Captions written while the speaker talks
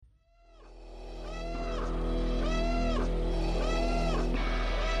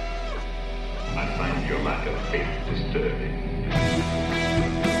if disturbing.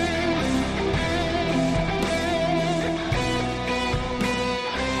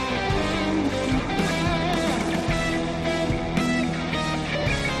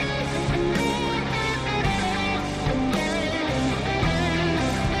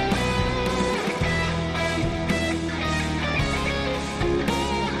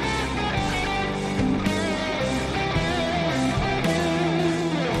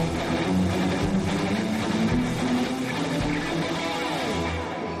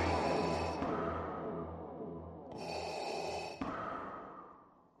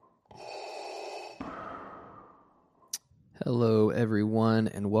 Hello, everyone,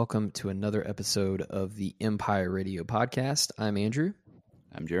 and welcome to another episode of the Empire Radio Podcast. I'm Andrew.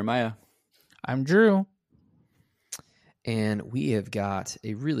 I'm Jeremiah. I'm Drew. And we have got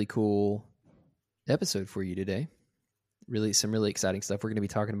a really cool episode for you today. Some really exciting stuff. We're going to be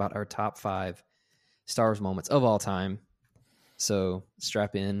talking about our top 5 Star Wars moments of all time. So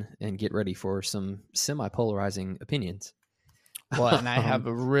strap in and get ready for some semi-polarizing opinions. Well, and I have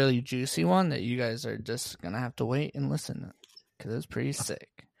a really juicy one that you guys are just going to have to wait and listen because it's pretty sick.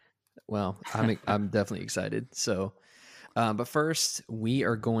 Well, I'm definitely excited. So, but first, we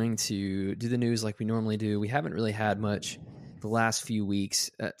are going to do the news like we normally do. We haven't really had much the last few weeks.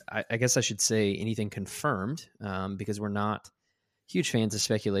 I guess I should say anything confirmed because we're not huge fans of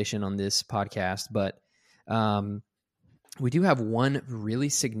speculation on this podcast. But we do have one really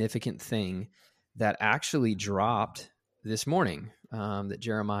significant thing that actually dropped this morning that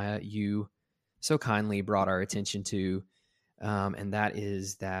Jeremiah, you so kindly brought our attention to, and that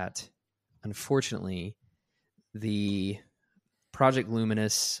is that, unfortunately, the Project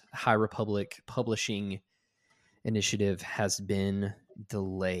Luminous High Republic publishing initiative has been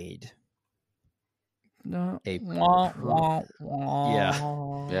delayed. No. Yeah,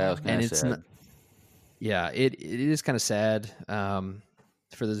 Yeah, it was kind of sad. It is kind of sad.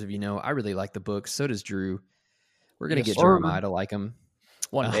 For those of you know, I really like the book. So does Drew. We're gonna get Jeremiah to like them.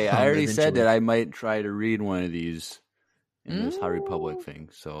 Hey, I already said that I might try to read one of these in this High Republic thing.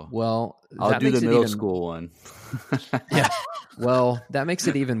 So, well, I'll do the middle school one. Yeah. Well, that makes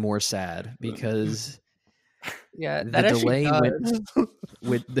it even more sad because the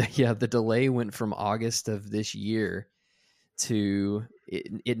delay went from August of this year to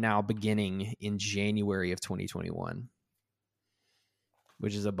it now beginning in January of 2021,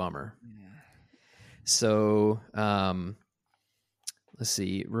 which is a bummer. So, let's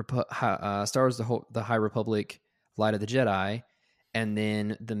see, Star Wars: The High Republic, Light of the Jedi, and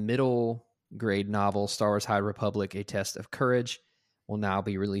then the middle grade novel Star Wars: High Republic, A Test of Courage, will now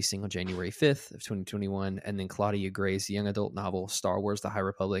be releasing on January 5th of 2021, and then Claudia Gray's young adult novel Star Wars: The High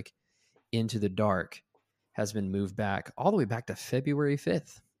Republic, Into the Dark, has been moved back all the way back to February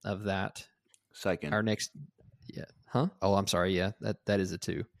 5th of that. Second. Our next, yeah, huh? Oh, I'm sorry, yeah, that is a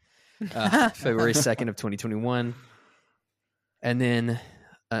 2. February 2nd of 2021. And then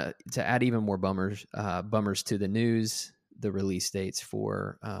to add even more bummers to the news, the release dates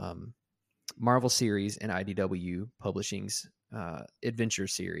for Marvel series and IDW Publishing's Adventure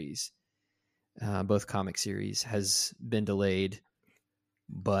series, both comic series, has been delayed,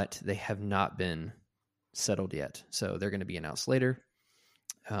 but they have not been settled yet. So they're going to be announced later.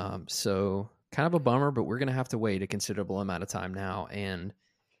 So kind of a bummer, but we're going to have to wait a considerable amount of time now. And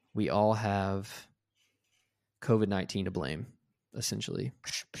we all have COVID-19 to blame, essentially.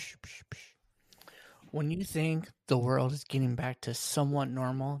 When you think the world is getting back to somewhat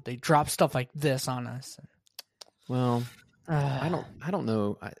normal, they drop stuff like this on us. Well, I don't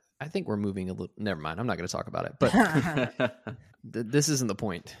know. I think we're moving a little. Never mind. I'm not going to talk about it. But this isn't the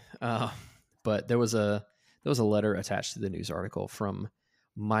point. But there was a letter attached to the news article from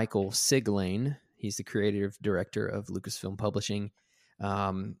Michael Siglain. He's the creative director of Lucasfilm Publishing.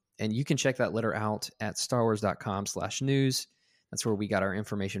 And you can check that letter out at starwars.com/news. That's where we got our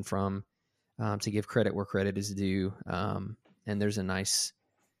information from, to give credit where credit is due. And there's a nice,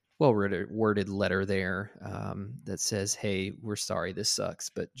 well-worded letter there that says, hey, we're sorry, this sucks,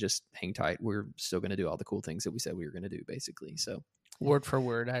 but just hang tight. We're still going to do all the cool things that we said we were going to do, basically. So word for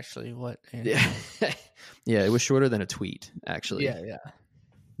word, actually. What? Yeah. Yeah, it was shorter than a tweet, actually. Yeah.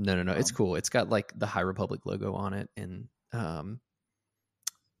 No. It's cool. It's got like the High Republic logo on it, and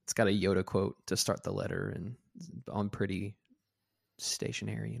it's got a Yoda quote to start the letter, and I'm pretty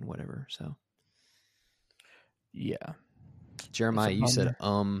stationary and whatever. So, yeah. Jeremiah, you said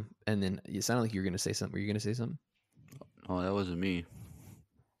and then it sounded like you were going to say something. Were you going to say something? Oh, that wasn't me.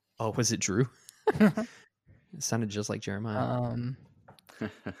 Oh, was it Drew? It sounded just like Jeremiah.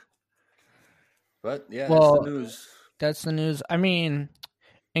 But yeah, well, that's the news. That's the news. I mean,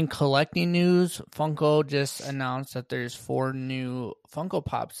 In collecting news, Funko just announced that there's 4 new Funko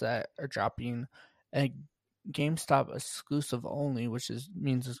Pops that are dropping a GameStop exclusive only, which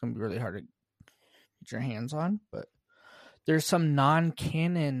means it's going to be really hard to get your hands on. But there's some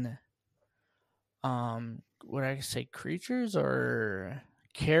non-canon, what I say, creatures or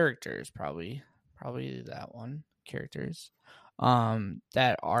characters, probably that one, characters,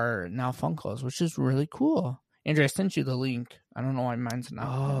 that are now Funkos, which is really cool. Andrew, I sent you the link. I don't know why mine's not.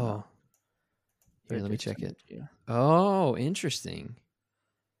 Oh, here, let me check it. Oh, interesting.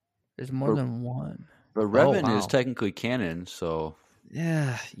 There's more than one. But Revan is technically canon, so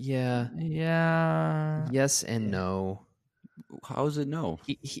yeah. Yes and no. How is it no?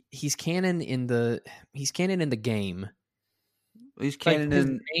 He's canon in the game. He's canon. Like,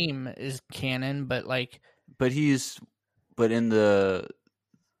 his name is canon, but in the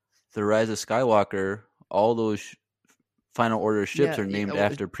Rise of Skywalker, all those Final Order ships are named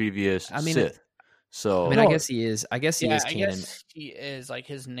after previous Sith. So I guess he is. I guess he is canon. I guess he is. Like,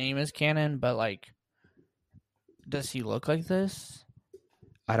 his name is canon, but like, does he look like this?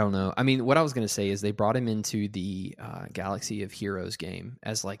 I don't know. I mean, what I was going to say is they brought him into the Galaxy of Heroes game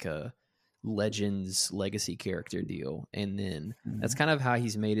as like a Legends legacy character deal, and then that's kind of how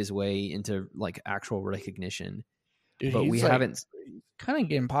he's made his way into like actual recognition. Dude, but we haven't kind of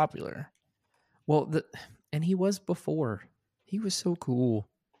getting popular. Well, and he was before. He was so cool.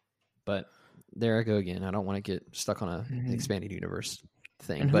 But there I go again. I don't want to get stuck on an expanded universe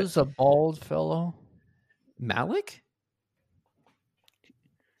thing. And who's a bald fellow? Malak?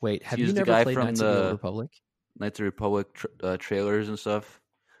 Wait, have you never played Knights of the Old Republic? Knights of the Republic trailers and stuff?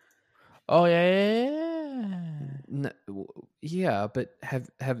 Oh, yeah. No, yeah, but have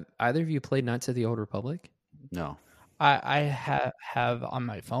either of you played Knights of the Old Republic? No. I have on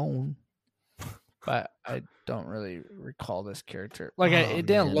my phone, but I don't really recall this character. Like, it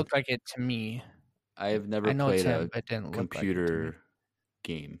didn't look like it to me. I have never played a computer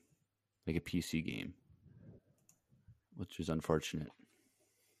game, like a PC game, which is unfortunate.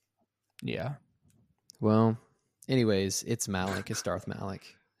 Yeah. Well, anyways, it's Malak. It's Darth Malak.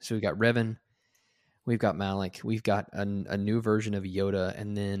 So we've got Revan, we've got Malak, we've got a new version of Yoda,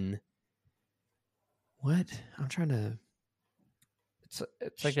 and then what? I'm trying to.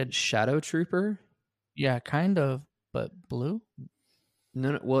 It's like a Shadow Trooper. Yeah, kind of, but blue.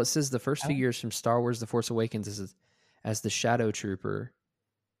 No. Well, it says the first figures from Star Wars: The Force Awakens as the Shadow Trooper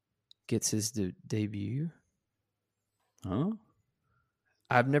gets his debut. Huh?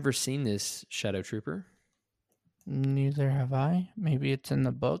 I've never seen this Shadow Trooper. Neither have I. Maybe it's in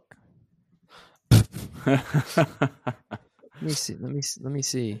the book. Let me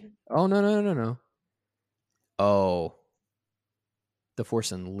see. Oh, no. Oh. The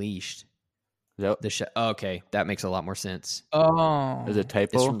Force Unleashed. Yep. Okay, that makes a lot more sense. Oh. Is it a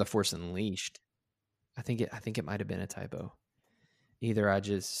typo? It's from The Force Unleashed. I think it might have been a typo.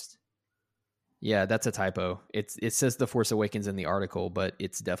 Yeah, that's a typo. It says The Force Awakens in the article, but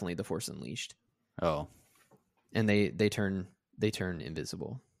it's definitely The Force Unleashed. Oh. And they turn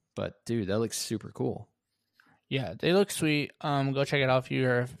invisible. But dude, that looks super cool. Yeah, they look sweet. Go check it out if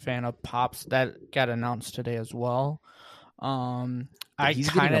you're a fan of Pops. That got announced today as well. He's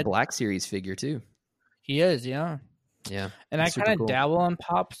getting a Black Series figure too. He is, yeah. Yeah. And I kind of dabble on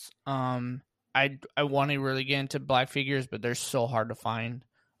Pops. I want to really get into Black figures, but they're so hard to find.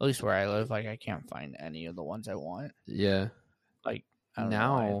 At least where I live, like I can't find any of the ones I want. Yeah. Like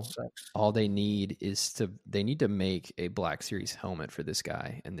now, all they need is to make a Black Series helmet for this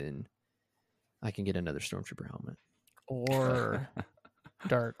guy, and then I can get another Stormtrooper helmet or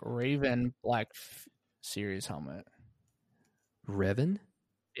Dark Raven Black Series helmet. Revan?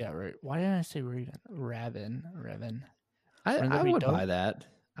 Yeah, right. Why didn't I say Raven? Revan. I would buy that.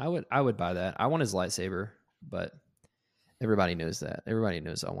 I would buy that. I want his lightsaber, but everybody knows that. Everybody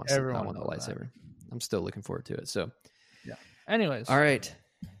knows I want the lightsaber. That. I'm still looking forward to it. So, yeah. Anyways, all right.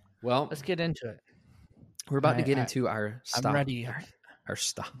 Well, let's get into it. We're about to get into our stop. I'm ready. Our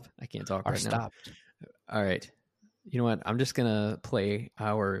stop. I can't talk our right stop. now. All right. You know what? I'm just gonna play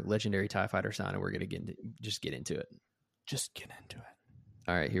our legendary TIE Fighter sound, and we're gonna get into it. Just get into it.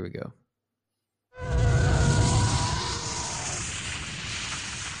 All right. Here we go.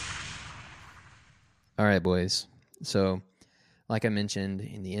 All right, boys. So, like I mentioned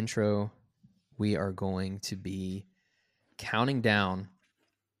in the intro, we are going to be counting down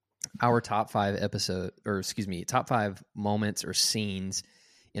our top 5 moments or scenes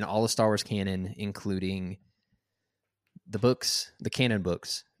in all the Star Wars canon, including the books, the canon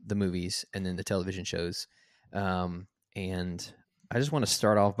books, the movies, and then the television shows. And I just want to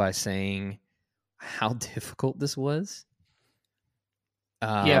start off by saying how difficult this was.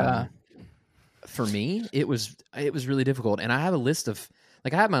 Yeah. For me, it was really difficult, and I have a list of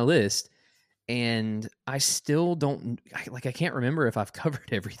I have my list, and I still don't I can't remember if I've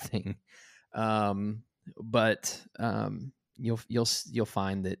covered everything. But you'll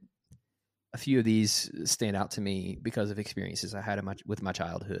find that a few of these stand out to me because of experiences I had with my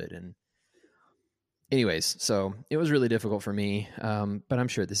childhood. And anyways, so it was really difficult for me. But I'm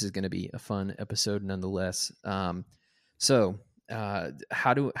sure this is going to be a fun episode nonetheless. So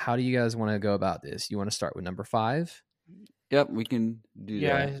how do you guys want to go about this? You want to start with number 5? Yep, we can do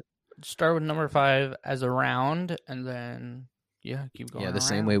that. Yeah, start with number 5 as a round, and then keep going. Yeah, the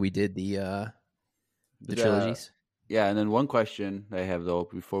same way we did the trilogies. Yeah, and then one question I have though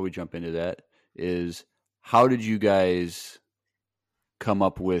before we jump into that is, how did you guys come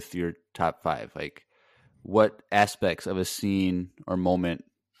up with your top 5? Like, what aspects of a scene or moment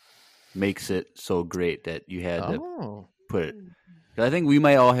makes it so great that you had to put it? I think we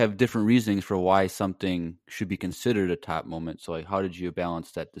might all have different reasonings for why something should be considered a top moment. So, like, how did you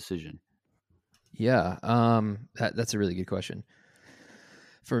balance that decision? Yeah, that's a really good question.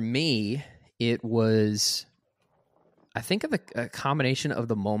 For me, it was, I think, of a combination of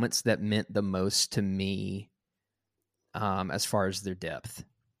the moments that meant the most to me, as far as their depth,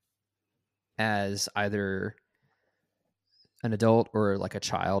 as either an adult or like a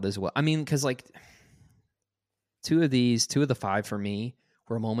child as well. I mean, because two of the 5 for me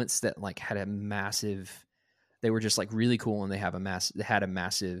were moments that had a massive. They were just really cool, and they had a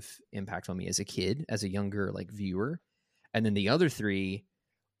massive impact on me as a kid, as a younger viewer. And then the other 3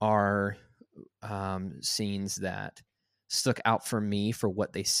 are scenes that stuck out for me for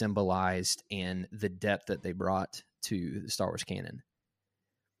what they symbolized and the depth that they brought to the Star Wars canon.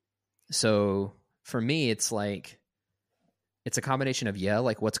 So for me, it's it's a combination of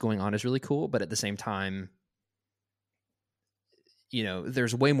what's going on is really cool, but at the same time,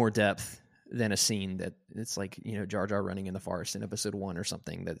 there's way more depth than a scene that it's Jar Jar running in the forest in episode 1 or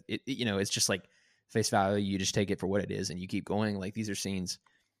something that it's just face value. You just take it for what it is and you keep going. These are scenes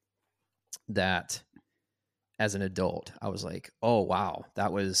that as an adult, I was oh, wow,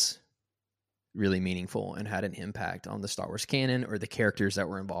 that was really meaningful and had an impact on the Star Wars canon or the characters that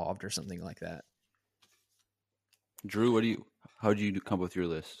were involved or something like that. Drew, how do you come up with your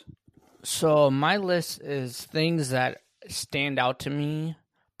list? So my list is things that stand out to me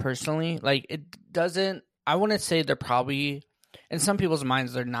personally. I wouldn't say they're probably, in some people's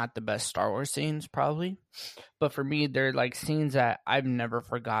minds, they're not the best Star Wars scenes, probably. But for me, they're scenes that I've never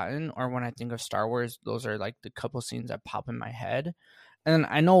forgotten, or when I think of Star Wars, those are the couple scenes that pop in my head. And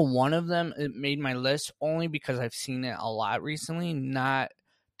I know one of them, it made my list only because I've seen it a lot recently. Not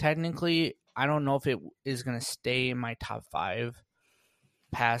technically, I don't know if it is going to stay in my top 5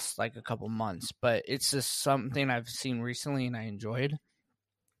 past a couple months, but it's just something I've seen recently and I enjoyed.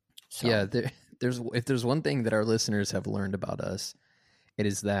 So. Yeah, if there's one thing that our listeners have learned about us, it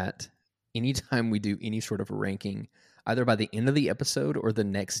is that anytime we do any sort of a ranking, either by the end of the episode or the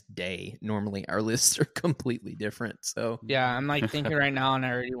next day, normally our lists are completely different. So yeah, I'm thinking right now, and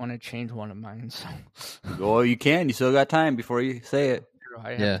I already want to change one of mine. So, well, you can. You still got time before you say it.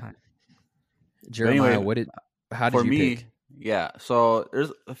 I have time. Jeremiah, how did you pick? Yeah, so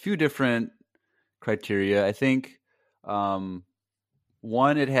there's a few different criteria. I think one,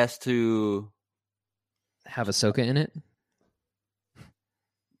 it has to have Ahsoka in it.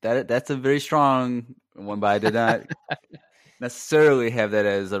 That's a very strong one, but I did not necessarily have that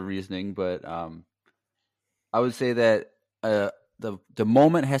as a reasoning. But I would say that the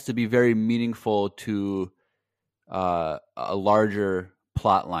moment has to be very meaningful to a larger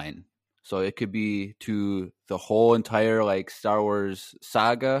plot line. So it could be to the whole entire Star Wars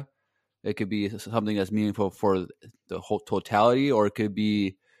saga. It could be something that's meaningful for the whole totality, or it could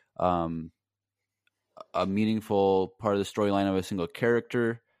be a meaningful part of the storyline of a single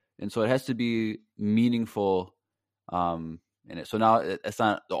character. And so it has to be meaningful in it. So now it's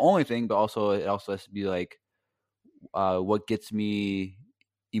not the only thing, but it also has to be what gets me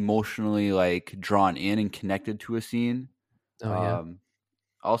emotionally drawn in and connected to a scene. Oh, yeah.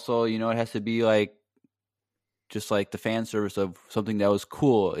 Also, it has to be just the fan service of something that was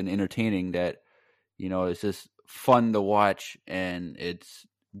cool and entertaining, that it's just fun to watch, and it's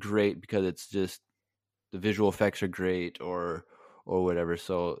great because it's just the visual effects are great or whatever.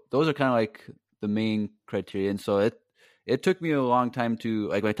 So those are kind of the main criteria. And so it took me a long time to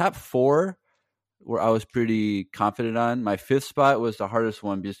my top 4 where I was pretty confident on. My 5th spot was the hardest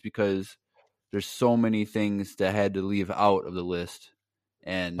one just because there's so many things that I had to leave out of the list.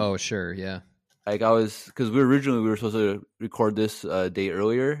 And oh, sure, yeah. Because we were supposed to record this a day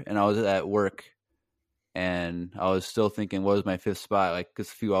earlier, and I was at work and I was still thinking, what was my fifth spot? Like,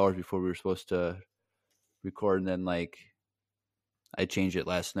 just a few hours before we were supposed to record, and then like I changed it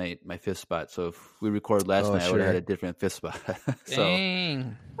last night, my fifth spot. So if we recorded last night, I would have had a different fifth spot.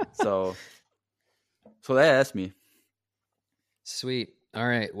 Dang. so that's me. Sweet. All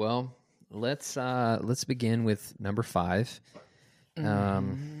right. Well, let's begin with number 5.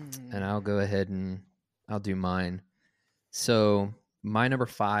 And I'll go ahead and I'll do mine. So my number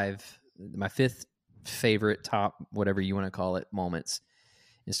 5, my 5th favorite, top, whatever you want to call it, moments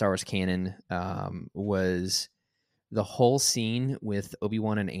in Star Wars canon was the whole scene with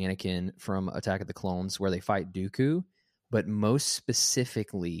Obi-Wan and Anakin from Attack of the Clones where they fight Dooku, but most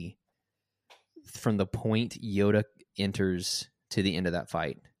specifically from the point Yoda enters to the end of that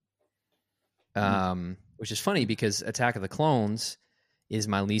fight. Which is funny because Attack of the Clones is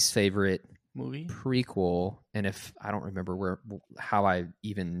my least favorite movie prequel, and if I don't remember how I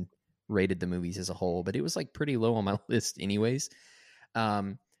even rated the movies as a whole, but it was like pretty low on my list anyways.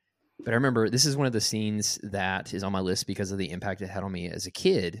 But I remember this is one of the scenes that is on my list because of the impact it had on me as a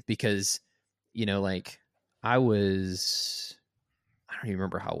kid, because, you know, like I don't even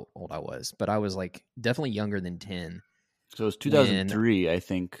remember how old I was, but I was like definitely younger than 10. So it was 2003, I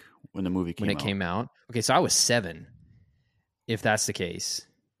think, when the movie came out. Okay, so I was 7, if that's the case.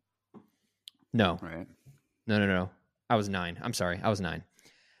 No. Right. No. I was 9. I'm sorry. I was 9.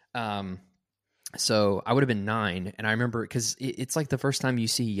 So I would have been 9, and I remember because it's like the first time you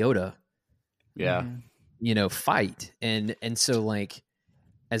see Yoda, yeah, you know, fight, and so like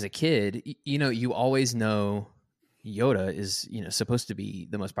as a kid, you know, you always know Yoda is, you know, supposed to be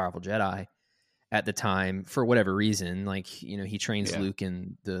the most powerful Jedi at the time for whatever reason. Like, you know, he trains Luke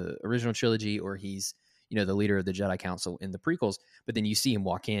in the original trilogy, or he's, you know, the leader of the Jedi Council in the prequels. But then you see him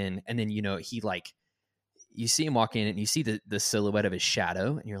walk in, and then, you know, you see him walk in and you see the silhouette of his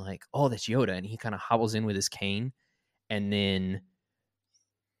shadow, and you're like, oh, that's Yoda. And he kind of hobbles in with his cane. And then,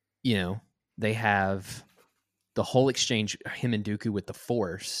 you know, they have the whole exchange, him and Dooku with the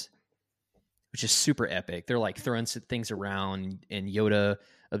Force, which is super epic. They're like throwing things around, and Yoda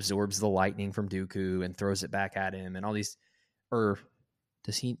absorbs the lightning from Dooku and throws it back at him, and all these, or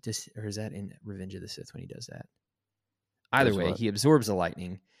is that in Revenge of the Sith when he does that? Either way, he absorbs the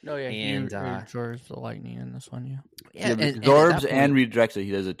lightning. Oh yeah, and he absorbs the lightning in this one. Yeah, he absorbs and redirects it.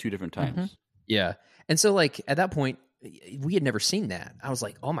 He does it 2 different times. Mm-hmm. Yeah, and so like at that point, we had never seen that. I was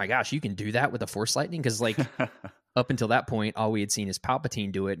like, oh my gosh, you can do that with a Force lightning? Because like up until that point, all we had seen is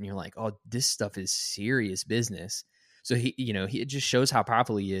Palpatine do it, and you're like, oh, this stuff is serious business. So he, you know, it just shows how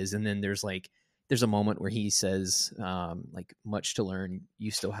powerful he is. And then there's a moment where he says, like, much to learn,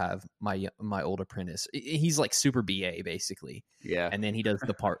 you still have my old apprentice. He's like super BA basically. Yeah. And then he does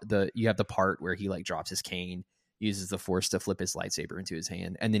you have the part where he like drops his cane, uses the Force to flip his lightsaber into his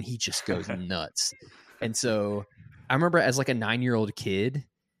hand, and then he just goes nuts. And so I remember as like a 9-year-old kid,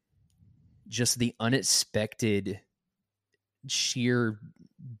 just the unexpected sheer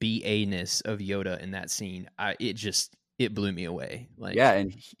BA-ness of Yoda in that scene, it blew me away. Like, yeah,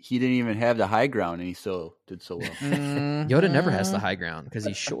 and he didn't even have the high ground, and he still did so well. Yoda never has the high ground because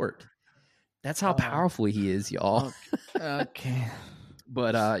he's short. That's how powerful he is, y'all. Okay.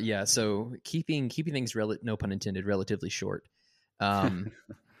 But yeah, so keeping things no pun intended, relatively short. Yeah,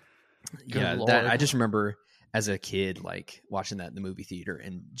 that I just remember as a kid, like watching that in the movie theater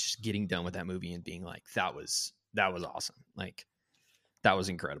and just getting done with that movie and being like, that was awesome. Like, that was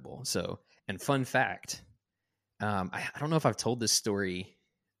incredible. So, and fun fact, I don't know if I've told this story.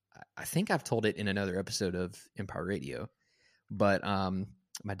 I think I've told it in another episode of Empire Radio, but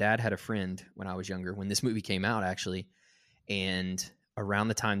my dad had a friend when I was younger, when this movie came out, actually. And around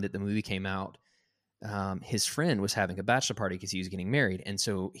the time that the movie came out, his friend was having a bachelor party because he was getting married. And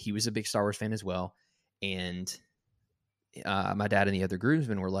so he was a big Star Wars fan as well. And my dad and the other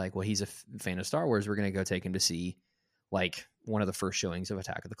groomsmen were like, well, he's a fan of Star Wars. We're going to go take him to see like one of the first showings of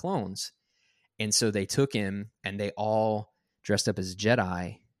Attack of the Clones. And so they took him, and they all dressed up as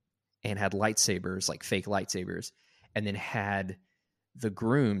Jedi and had lightsabers, like fake lightsabers, and then had the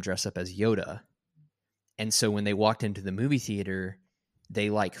groom dress up as Yoda. And so when they walked into the movie theater, they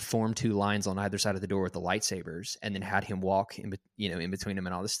like formed 2 lines on either side of the door with the lightsabers, and then had him walk in between them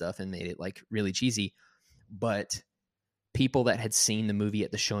and all this stuff, and made it like really cheesy. But people that had seen the movie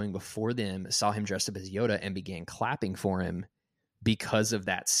at the showing before them saw him dressed up as Yoda and began clapping for him because of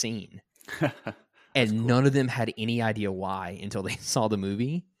that scene. And cool. None of them had any idea why until they saw the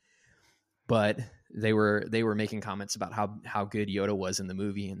movie. But they were making comments about how good Yoda was in the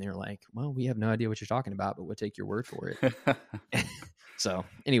movie, and they were like, well, we have no idea what you're talking about, but we'll take your word for it. So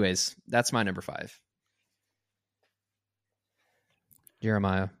anyways, that's my number 5.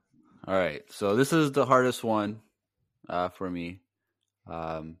 Jeremiah. All right. So this is the hardest one for me.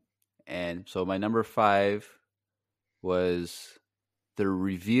 And so my number 5 was the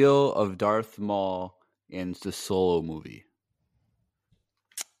reveal of Darth Maul in the Solo movie.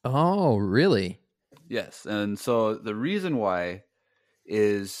 Oh, really? Yes. And so the reason why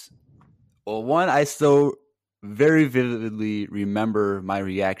is, well, one, I still very vividly remember my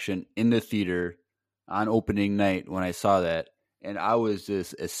reaction in the theater on opening night when I saw that. And I was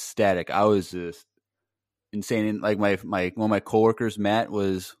just ecstatic. I was just insane. And like my one of my coworkers, Matt,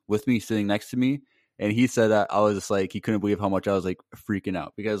 was with me sitting next to me, and he said that I was just like, he couldn't believe how much I was like freaking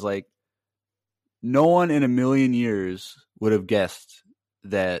out, because like no one in a million years would have guessed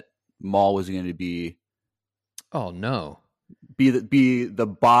that Maul was going to be no be the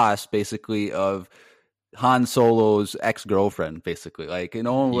boss basically of Han Solo's ex-girlfriend, basically. Like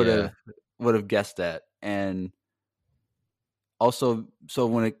no one would have guessed that. And also, so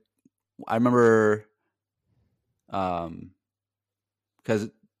when I remember, because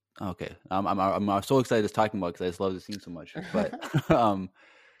okay, I'm so excited just talking about it because I just love the scene so much. But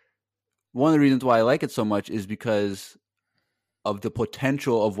one of the reasons why I like it so much is because of the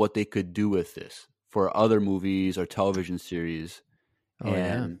potential of what they could do with this for other movies or television series.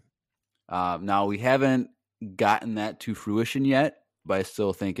 Now we haven't gotten that to fruition yet, but I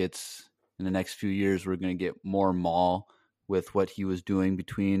still think it's in the next few years we're going to get more Maul with what he was doing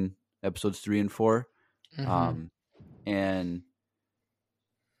between episodes 3 and 4. Mm-hmm. And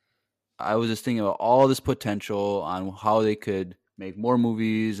I was just thinking about all this potential on how they could make more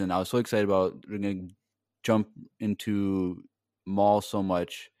movies, and I was so excited about we're going to jump into Maul so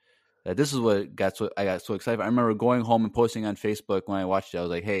much that this is what I got so excited. I remember going home and posting on Facebook when I watched it. I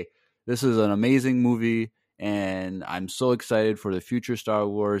was like, "Hey, this is an amazing movie, and I'm so excited for the future Star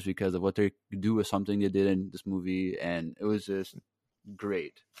Wars because of what they could do with something they did in this movie," and it was just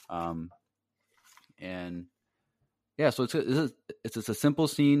great. And yeah, so it's just a simple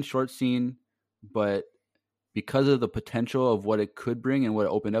scene, short scene, but because of the potential of what it could bring and what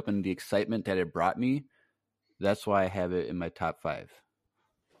it opened up and the excitement that it brought me, that's why I have it in my top 5.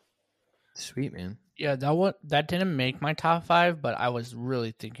 Sweet, man. Yeah, that didn't make my top 5, but I was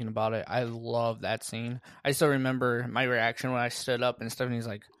really thinking about it. I love that scene. I still remember my reaction when I stood up and Stephanie's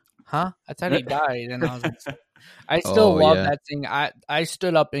like, "Huh? I thought he died." And I was like, I still love that scene. I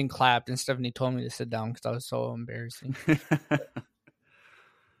stood up and clapped, and Stephanie told me to sit down because I was so embarrassing.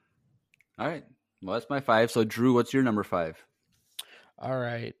 All right. Well, that's my 5. So, Drew, what's your number 5? All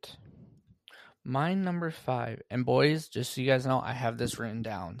right. My number 5, and boys, just so you guys know, I have this written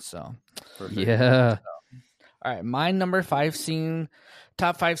down. So, perfect. Yeah. All right, my number 5 scene,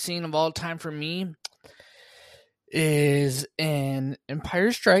 top 5 scene of all time for me, is in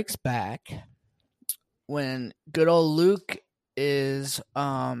Empire Strikes Back when good old Luke is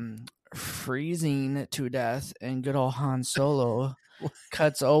freezing to death, and good old Han Solo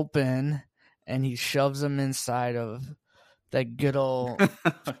cuts open, and he shoves him inside of that good old.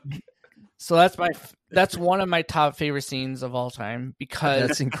 So that's one of my top favorite scenes of all time, because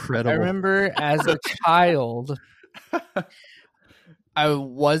that's incredible. I remember as a child,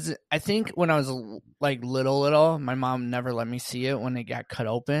 I think when I was like little, my mom never let me see it when it got cut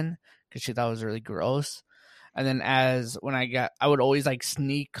open because she thought it was really gross. And then I would always like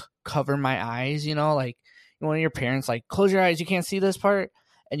sneak cover my eyes, like one of your parents like, close your eyes, you can't see this part,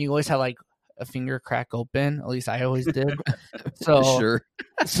 and you always had like a finger crack open. At least I always did. So sure.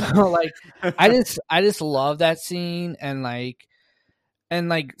 So like I just love that scene, and like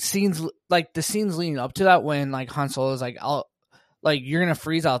scenes like the scenes leading up to that when like Han Solo is like, you're gonna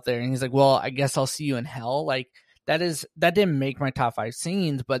freeze out there, and he's like, well, I guess I'll see you in hell. Like that didn't make my top 5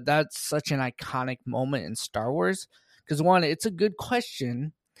 scenes, but that's such an iconic moment in Star Wars. Because one, it's a good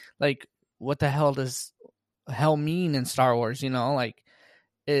question, like what the hell does hell mean in Star Wars? Like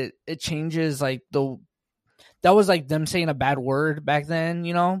it changes like that was like them saying a bad word back then,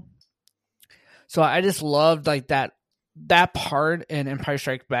 So I just loved like that part in Empire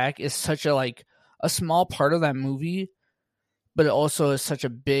Strikes Back is such a small part of that movie, but it also is such a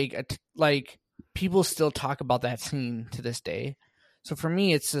big, like people still talk about that scene to this day. So for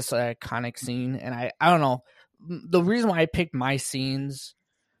me, it's just an iconic scene. And I don't know, the reason why I picked my scenes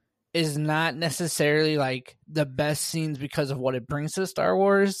is not necessarily like the best scenes because of what it brings to Star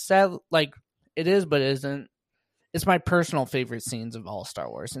Wars. Like it is, but it isn't. It's my personal favorite scenes of all Star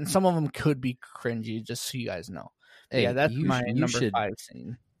Wars, and some of them could be cringy, just so you guys know. Hey, yeah, that's my number 5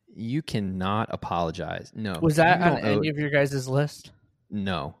 scene. You cannot apologize. No. Was that on any of your guys' list?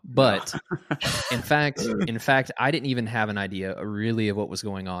 No, but in fact, I didn't even have an idea really of what was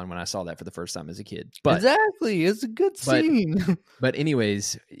going on when I saw that for the first time as a kid. But exactly, it's a good scene. But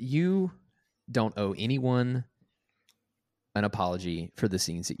anyways, you don't owe anyone an apology for the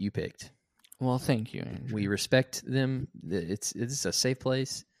scenes that you picked. Well, thank you, Andrew. We respect them. It's a safe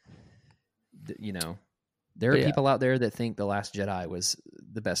place. You know, there are people out there that think The Last Jedi was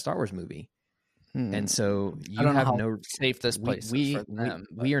the best Star Wars movie. And so you have no safe this place is for them.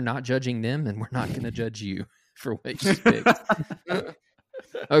 We are not judging them, and we're not going to judge you for what you picked.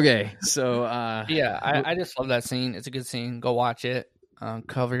 Okay, so I just love that scene. It's a good scene. Go watch it.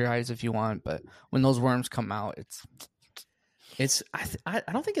 Cover your eyes if you want, but when those worms come out, I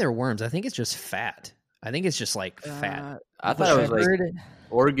don't think they're worms. I think it's just fat. I think it's just like fat. I thought it was like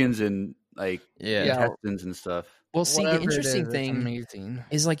organs and like intestines and stuff. Well, see, the interesting thing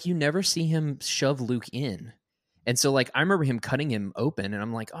is like you never see him shove Luke in. And so like I remember him cutting him open and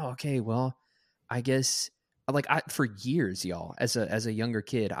I'm like, oh, okay, well, I guess like for years, y'all, as a younger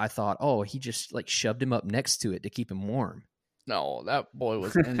kid, I thought, oh, he just like shoved him up next to it to keep him warm. No, that boy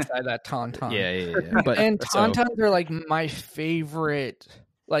was inside that tauntaun. Yeah. But and tauntauns are like my favorite,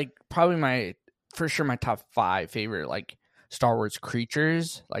 like probably my top 5 favorite like Star Wars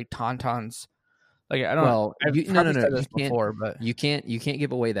creatures, like tauntauns. Like I don't know. You can't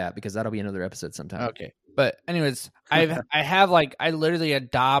give away that because that'll be another episode sometime. Okay. But anyways, I literally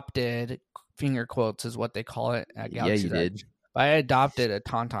adopted, finger quotes is what they call it at Galaxy. Yeah, you did. But I adopted a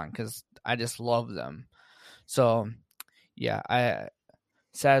tauntaun because I just love them. So yeah, I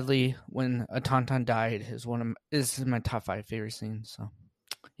sadly when a tauntaun died is my top 5 favorite scenes. So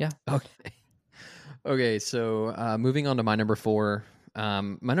yeah. Okay, so moving on to my number 4.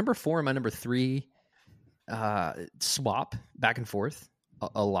 My number 4 and my number 3 swap back and forth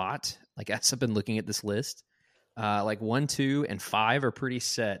a lot. Like as I've been looking at this list, like 1, 2, and 5 are pretty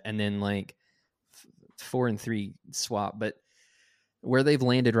set, and then like 4 and 3 swap. But where they've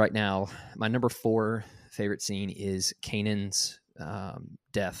landed right now, my number 4 favorite scene is Kanan's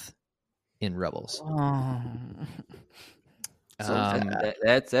death in Rebels. Oh.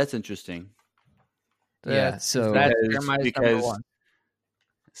 That's interesting. So because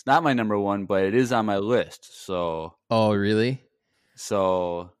it's not my number 1, but it is on my list. So oh, really?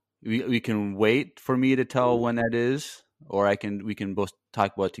 So we can wait for me to tell when that is, or we can both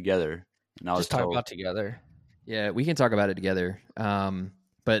talk about it together. And I'll just talk about it together. Yeah, we can talk about it together.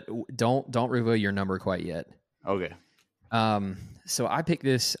 But don't reveal your number quite yet. Okay. So I picked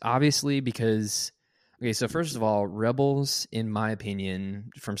this obviously because so first of all, Rebels, in my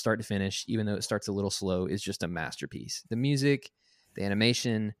opinion, from start to finish, even though it starts a little slow, is just a masterpiece. The music, the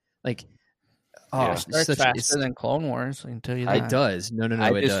animation, like it starts faster than Clone Wars. I can tell you that. It does. No,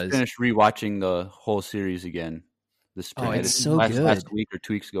 I it just does. Finished rewatching the whole series again this spring. Oh, it's so good. Last week or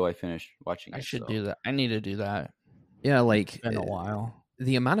 2 weeks ago, I finished watching it. I should do that. I need to do that. Yeah, like it's been a while.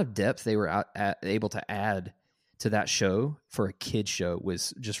 The amount of depth they were able to add to that show for a kid show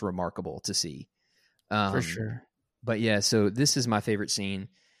was just remarkable to see. For sure. But yeah, so this is my favorite scene.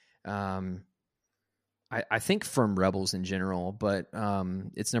 I think from Rebels in general, but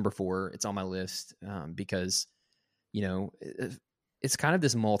it's number 4. It's on my list because, you know, it's kind of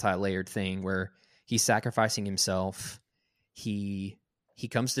this multi-layered thing where he's sacrificing himself. He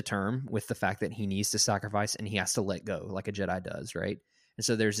comes to term with the fact that he needs to sacrifice and he has to let go like a Jedi does, right? And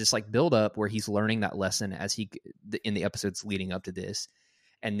so there's this like build up where he's learning that lesson as in the episodes leading up to this.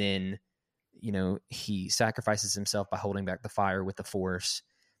 And then, you know, he sacrifices himself by holding back the fire with the Force.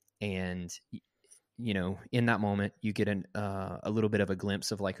 And, you know, in that moment, you get a little bit of a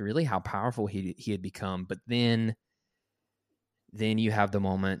glimpse of like really how powerful he had become. But then you have the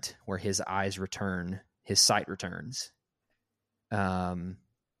moment where his eyes return, his sight returns. Wait,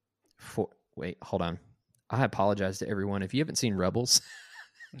 hold on. I apologize to everyone if you haven't seen Rebels.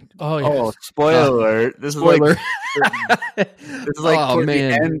 Oh, yeah. Oh, spoiler alert! This spoiler. Is like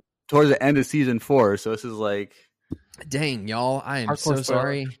towards the end of season 4. So this is like, dang, y'all! I am so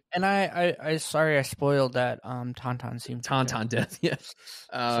sorry. And I sorry I spoiled that Tauntaun scene. Tauntaun death. Yes.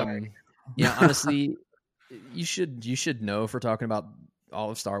 Sorry. Yeah, honestly, you should know if we're talking about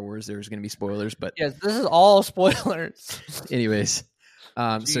all of Star Wars, there's going to be spoilers. But yes, this is all spoilers. Anyways.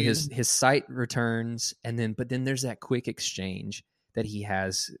 So his sight returns, but then there's that quick exchange that he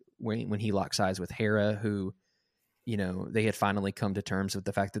has when he locks eyes with Hera, who, you know, they had finally come to terms with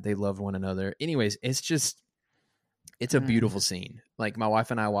the fact that they loved one another. Anyways, it's a beautiful scene. Like my wife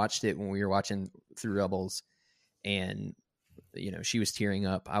and I watched it when we were watching through Rebels, and you know she was tearing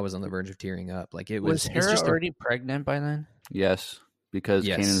up. I was on the verge of tearing up. Like it was. Hera already pregnant by then? Yes, because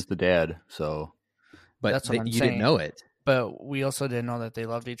Kanan's the dad. So, but that's what I'm you saying. didn't know it. But we also didn't know that they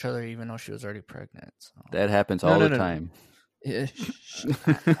loved each other, even though she was already pregnant. So. That happens all the time.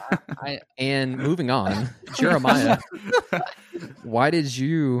 And moving on, Jeremiah, why did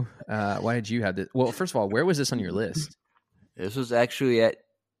you have this? Well, first of all, where was this on your list? This was actually at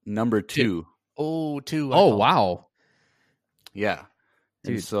number 2. Oh, 2. Oh, wow. Yeah.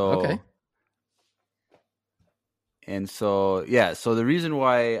 Dude, and so okay. And so, yeah, so the reason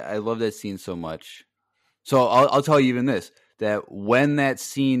why I love that scene so much, so I'll tell you even this, that when that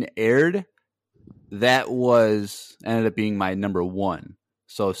scene aired, that ended up being my number 1.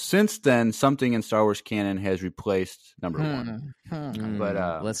 So since then, something in Star Wars canon has replaced number 1.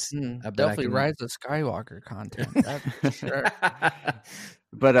 But let's definitely Rise of Skywalker content. That's for sure.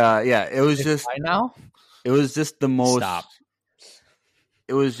 But yeah, it was just I know. It was just the most. Stop.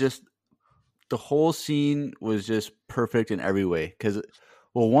 It was just the whole scene was just perfect in every way. Because,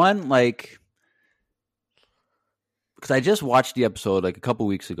 well, one, like, because I just watched the episode like a couple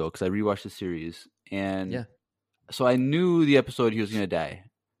weeks ago because I rewatched the series, and so I knew the episode he was going to die,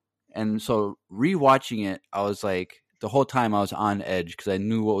 and so rewatching it, I was like, the whole time I was on edge because I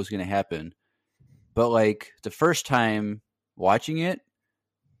knew what was going to happen. But like the first time watching it,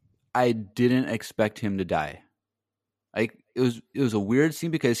 I didn't expect him to die. Like it was a weird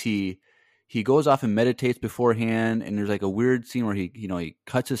scene because he goes off and meditates beforehand, and there's like a weird scene where he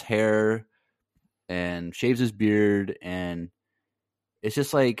cuts his hair and shaves his beard, and it's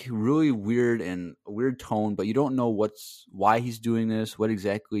just like really weird and a weird tone, but you don't know why he's doing this, what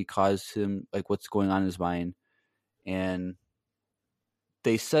exactly caused him, like what's going on in his mind. And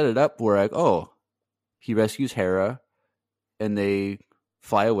they set it up where like, oh, he rescues Hera and they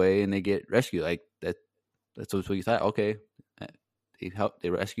fly away and they get rescued. Like that's what you thought. Okay. They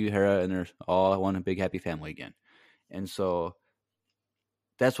rescue Hera and they're all one big happy family again. And so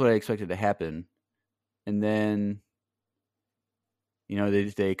that's what I expected to happen. And then,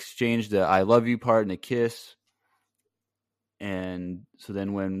 they exchange the "I love you" part and a kiss. And so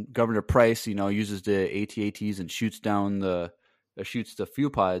then when Governor Price, uses the AT-ATs and shoots the fuel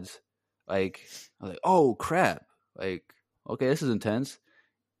pods, like I was like, oh crap! Like, okay, this is intense.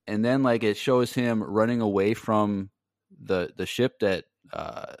 And then like it shows him running away from the ship that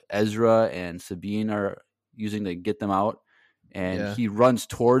Ezra and Sabine are using to get them out, and he runs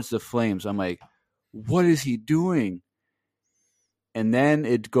towards the flames. I'm like, what is he doing? And then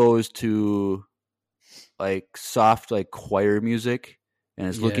it goes to like soft like choir music, and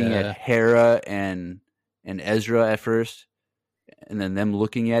it's looking at Hera and Ezra at first, and then them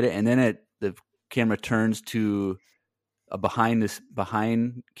looking at it, and then the camera turns to behind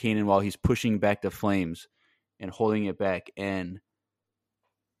Kanan while he's pushing back the flames and holding it back. And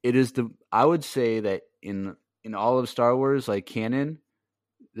it is I would say that in all of Star Wars, like canon,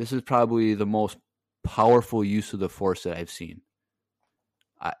 this is probably the most powerful use of the Force that I've seen.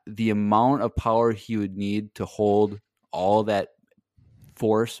 The amount of power he would need to hold all that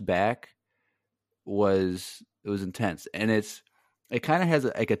Force back was intense. And it kind of has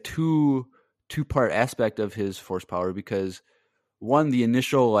like a two-part aspect of his Force power, because one, the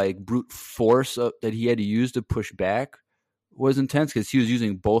initial like brute force that he had to use to push back was intense because he was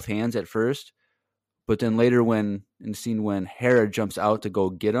using both hands at first, but then later in the scene when Hera jumps out to go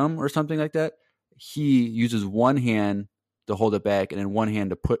get him or something like that, he uses one hand to hold it back and then one hand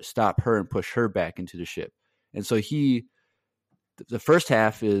to stop her and push her back into the ship. And so the first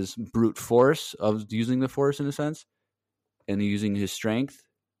half is brute force of using the Force in a sense and using his strength.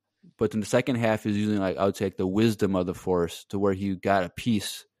 But then the second half is using, like, I would say, like, the wisdom of the Force, to where he got a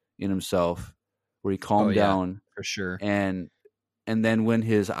peace in himself, where he calmed down. For sure. And then when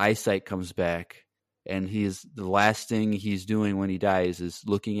his eyesight comes back, and the last thing he's doing when he dies is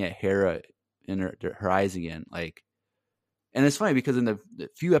looking at Hera in her eyes again. Like, and it's funny because in the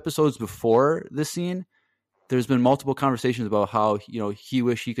few episodes before this scene, there's been multiple conversations about how he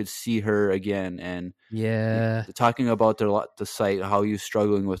wished he could see her again, and talking about the sight, how he was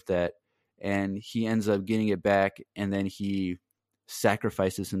struggling with that, and he ends up getting it back, and then he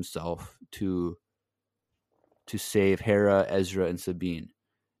sacrifices himself to save Hera, Ezra, and Sabine,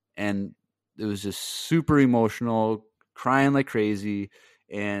 and it was just super emotional, crying like crazy.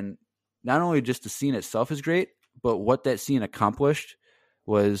 And not only just the scene itself is great, but what that scene accomplished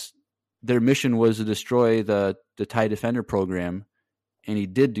was, their mission was to destroy the TIE Defender program, and he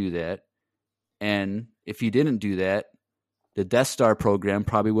did do that. And if he didn't do that, the Death Star program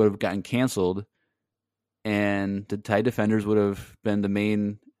probably would have gotten canceled, and the TIE Defenders would have been the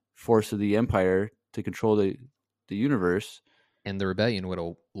main force of the Empire to control the universe. And the rebellion would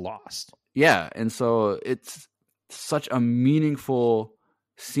have lost. Yeah, and so it's such a meaningful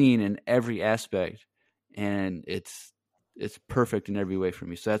scene in every aspect, and it's it's perfect in every way for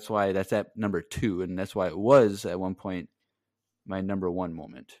me. So that's why that's at number 2, and that's why it was at one point my number 1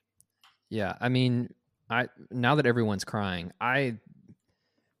 moment. Yeah, I mean, now that everyone's crying, I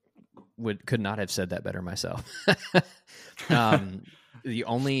could not have said that better myself. The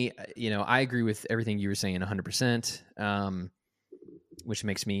only, I agree with everything you were saying 100%, which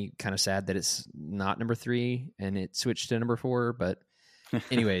makes me kind of sad that it's not number 3 and it switched to number 4. But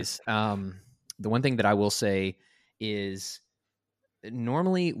anyways, the one thing that I will say is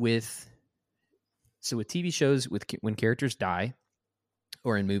normally with TV shows, when characters die,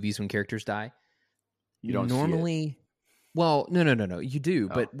 or in movies when characters die, You don't normally see it. Well, no, you do.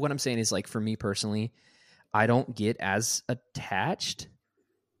 Oh. But what I'm saying is, like, for me personally, I don't get as attached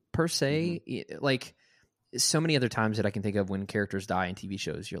per se. Like, so many other times that I can think of when characters die in TV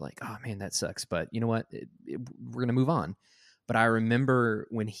shows, you're like, oh man, that sucks, but you know what, we're gonna move on. But I remember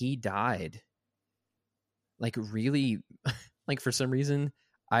when he died, like, really, like, for some reason,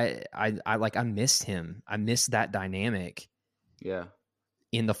 I missed him. I missed that dynamic Yeah.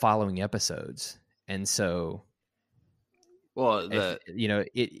 in the following episodes. And so, Well,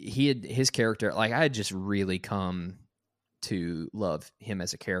 his character, like, I had just really come to love him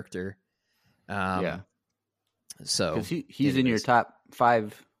as a character. yeah. So because he's in your top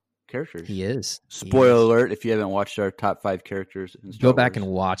 5 characters. he is. Spoiler alert: if you haven't watched our top 5 characters, in Star Go back Wars.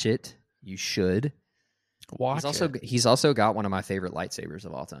 and watch it. You should. He's also got one of my favorite lightsabers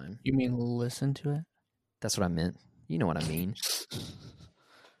of all time. You mean listen to it? That's what I meant. You know what I mean.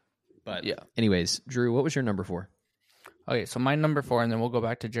 But yeah. Anyways, Drew, what was your number 4? Okay, so my number 4, and then we'll go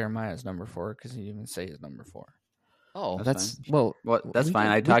back to Jeremiah's number 4 because he didn't even say his number 4. Oh, That's well, that's fine.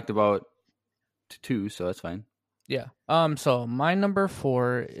 I talked about 2, so that's fine. Yeah. So my number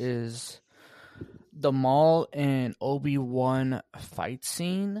 4 is the Maul and Obi-Wan fight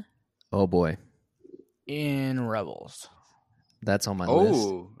scene Oh boy, in Rebels. that's on my list.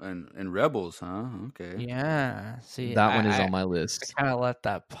 Oh, and Rebels, huh? Okay. Yeah. See, That one is on my list. I kind of let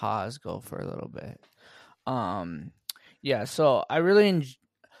that pause go for a little bit. Yeah. So I really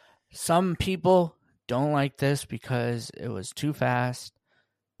some people don't like this because it was too fast.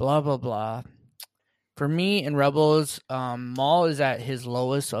 Blah blah blah. For me in Rebels, Maul is at his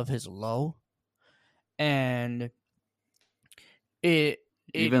lowest of his low, and it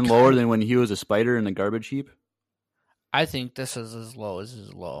Even lower than when he was a spider in the garbage heap. I think this is as low as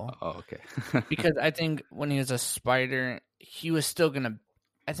his low. Oh, okay. Because I think when he was a spider, he was still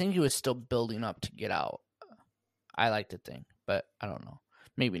building up to get out. I like to think, but I don't know.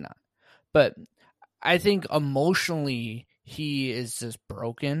 Maybe not. But I think emotionally he is just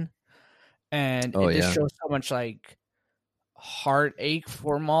broken. And it just shows so much like heartache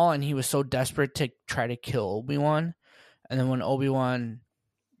for Maul, and he was so desperate to try to kill Obi-Wan. And then when Obi-Wan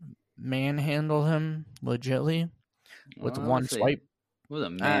manhandled him legitly with one swipe. It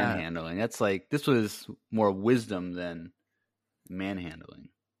wasn't manhandling. That's like, this was more wisdom than manhandling.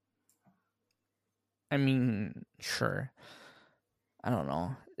 I mean, sure. I don't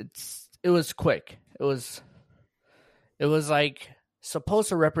know. It was quick. It was like supposed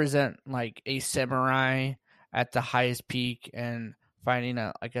to represent like a samurai at the highest peak and finding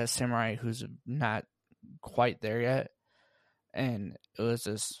a samurai who's not quite there yet. And it was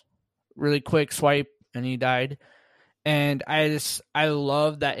this really quick swipe and he died. And I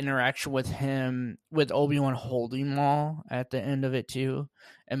love that interaction with him, with Obi-Wan holding Maul at the end of it too.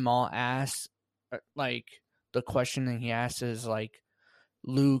 And Maul asks, like, the question that he asks is like,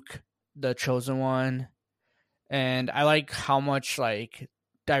 Luke, the chosen one. And I like how much like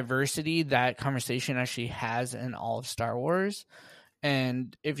diversity that conversation actually has in all of Star Wars.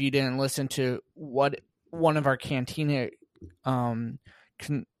 And if you didn't listen to what one of our Cantina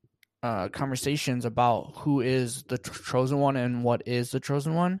conversations about who is the chosen one and what is the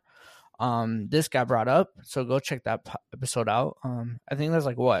chosen one, this got brought up, so go check that episode out. I think that's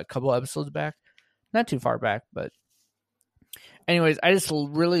like a couple episodes back, not too far back, but anyways, I just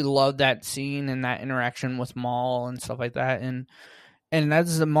really love that scene and that interaction with Maul and stuff like that, and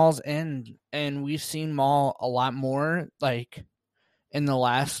that's the Maul's end, and we've seen Maul a lot more like in the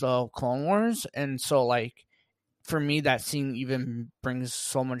last Clone Wars, and so like for me that scene even brings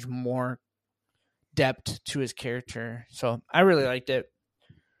so much more depth to his character, so I really liked it.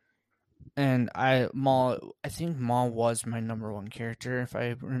 And I think Maul was my number 1 character if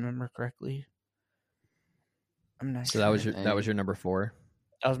I remember correctly. I'm not So sure. that was your number 4.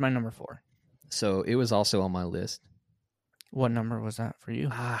 That was my number 4. So it was also on my list. What number was that for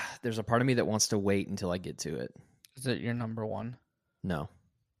you? There's a part of me that wants to wait until I get to it. Is it your number 1? No.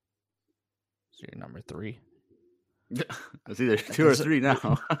 Is it your number 3? It's either 2 or 3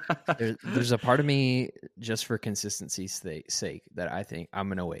 now. There's a part of me, just for consistency's sake, that I think I'm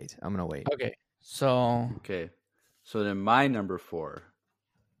gonna wait. Okay, so Okay, so then my number 4.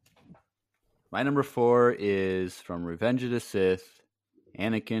 My number 4 is from Revenge of the Sith,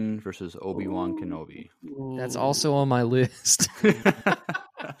 Anakin versus Obi-Wan Kenobi. That's also on my list.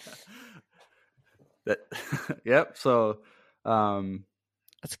 Yep. So,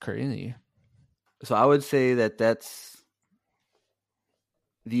 that's crazy. so I would say that's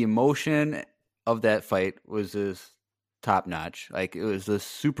the emotion of that fight was just top notch. Like, it was just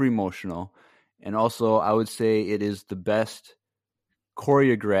super emotional, and also I would say it is the best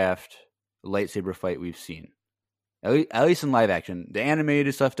choreographed lightsaber fight we've seen. At least in live action. The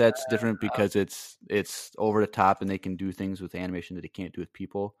animated stuff, that's different because it's over the top and they can do things with animation that they can't do with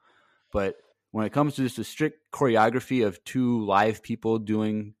people. But when it comes to just a strict choreography of 2 live people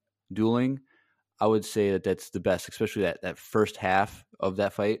doing dueling, I would say that's the best, especially that first half of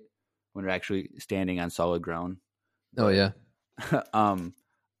that fight when they're actually standing on solid ground. Oh yeah.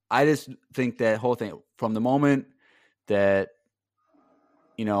 I just think that whole thing, from the moment that,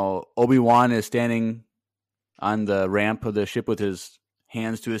 Obi-Wan is standing on the ramp of the ship with his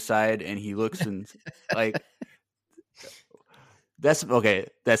hands to his side, and he looks and like, that's okay.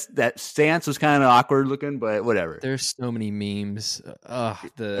 That stance was kind of awkward looking, but whatever. There's so many memes.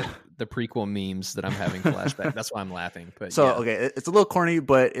 The prequel memes that I'm having flashback. That's why I'm laughing. But so yeah. Okay, it's a little corny,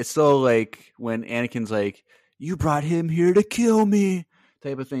 but it's still like when Anakin's like, "You brought him here to kill me,"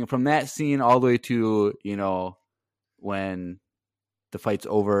 type of thing. From that scene all the way to when the fight's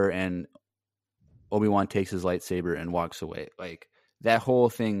over and Obi-Wan takes his lightsaber and walks away. Like, that whole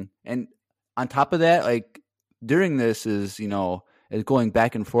thing. And on top of that, like, during this is going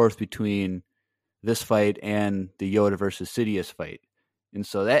back and forth between this fight and the Yoda versus Sidious fight. And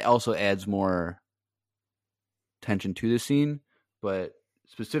so that also adds more tension to the scene. But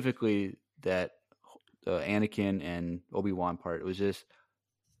specifically that the Anakin and Obi-Wan part, it was just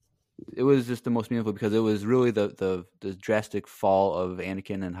the most meaningful because it was really the drastic fall of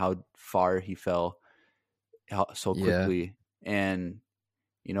Anakin and how far he fell so quickly. Yeah. And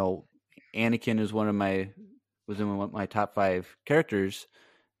Anakin is was in one of my top 5 characters,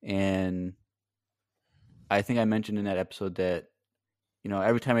 and I think I mentioned in that episode that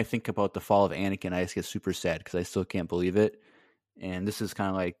every time I think about the fall of Anakin, I just get super sad because I still can't believe it. And this is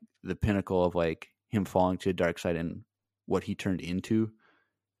kind of like the pinnacle of like him falling to the dark side and what he turned into.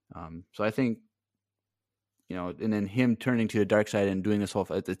 So I think, and then him turning to the dark side and doing this whole,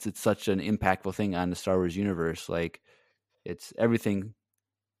 it's such an impactful thing on the Star Wars universe. Like, it's everything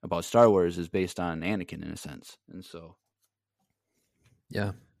about Star Wars is based on Anakin in a sense. And so,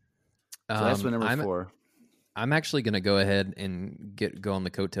 yeah. So that's my number 4. I'm actually going to go ahead and go on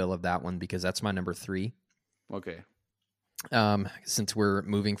the coattail of that one because that's my number 3. Okay. Since we're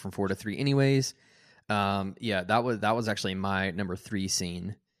moving from 4 to 3 anyways. Yeah, that was actually my number 3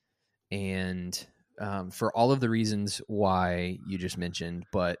 scene. And for all of the reasons why you just mentioned,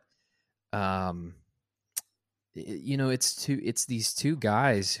 but it's these 2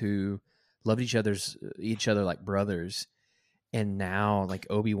 guys who loved each other like brothers, and now like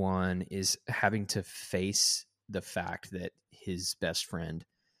Obi-Wan is having to face the fact that his best friend,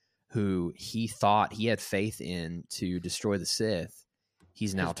 who he thought he had faith in to destroy the Sith,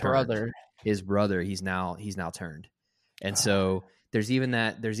 he's now turned. His brother, he's now turned. And so there's even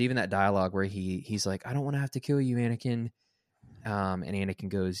that dialogue where he's like, "I don't want to have to kill you, Anakin." And Anakin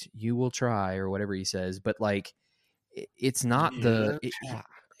goes, "You will try," or whatever he says. But like, it's not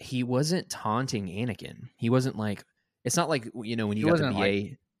he wasn't taunting Anakin. He wasn't like, it's not like, when you got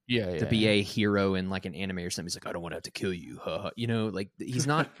to be a hero in like an anime or something. He's like, "I don't want to have to kill you." Like, he's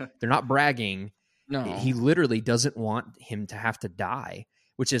not, they're not bragging. No, he literally doesn't want him to have to die,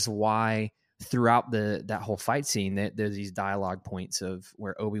 which is why throughout that whole fight scene, there's these dialogue points of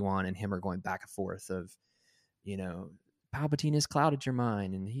where Obi-Wan and him are going back and forth of, Palpatine has clouded your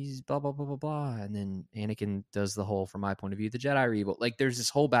mind and he's blah, blah, blah, blah, blah. And then Anakin does the whole, from my point of view, the Jedi are evil. Like, there's this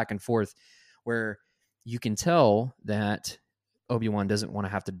whole back and forth where you can tell that Obi-Wan doesn't want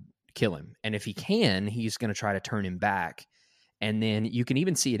to have to kill him. And if he can, he's going to try to turn him back. And then you can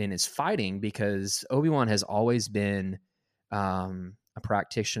even see it in his fighting because Obi-Wan has always been a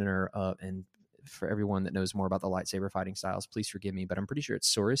practitioner of, and for everyone that knows more about the lightsaber fighting styles, please forgive me, but I'm pretty sure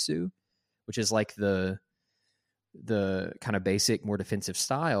it's Sorisu, which is like the kind of basic, more defensive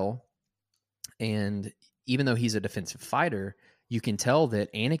style. And even though he's a defensive fighter, you can tell that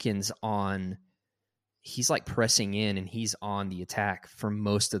he's like pressing in and he's on the attack for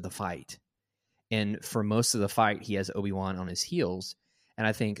most of the fight. And for most of the fight, he has Obi-Wan on his heels. And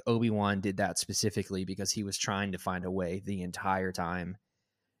I think Obi-Wan did that specifically because he was trying to find a way the entire time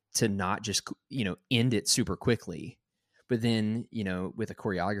to not just, end it super quickly. But then, with the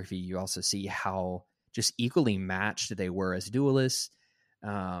choreography, you also see how just equally matched they were as duelists.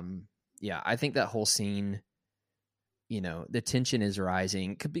 I think that whole scene, the tension is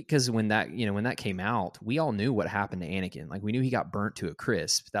rising because when that came out, we all knew what happened to Anakin. Like, we knew he got burnt to a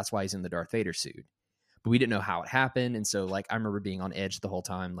crisp. That's why he's in the Darth Vader suit. But we didn't know how it happened. And so, like, I remember being on edge the whole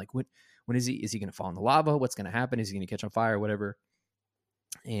time. Like, when is he going to fall in the lava? What's going to happen? Is he going to catch on fire? Whatever.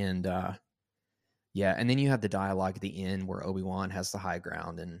 And, and then you have the dialogue at the end where Obi-Wan has the high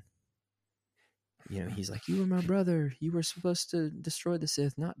ground and, he's like, you were my brother. You were supposed to destroy the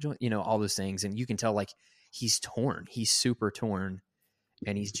Sith, not join, all those things. And you can tell, like, he's torn. He's super torn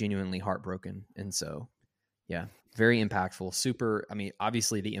and he's genuinely heartbroken. And so, yeah, very impactful. Super. I mean,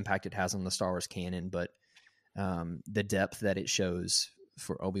 obviously the impact it has on the Star Wars canon, but the depth that it shows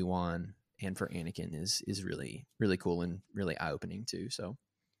for Obi-Wan and for Anakin is really, really cool and really eye-opening too. So,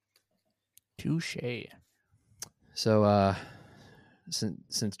 touche. So,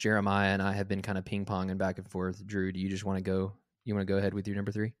 since Jeremiah and I have been kind of ping-ponging back and forth, Drew, do you just want to go? You want to go ahead with your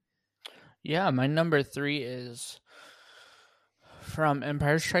number 3? Yeah, my number 3 is from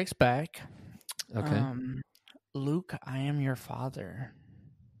Empire Strikes Back. Okay. Luke, I am your father.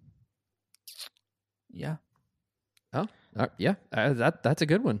 Yeah. Oh, yeah. That's a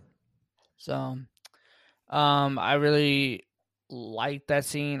good one. So, I really liked that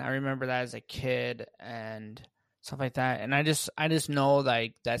scene. I remember that as a kid and stuff like that. And I just know,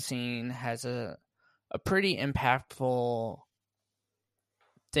 like, that scene has a pretty impactful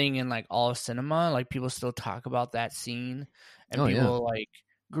thing in, like, all of cinema. Like, people still talk about that scene, and people like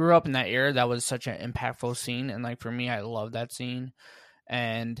grew up in that era. That was such an impactful scene. And, like, for me, I love that scene.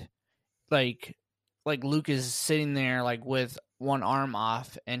 And like Luke is sitting there, like, with one arm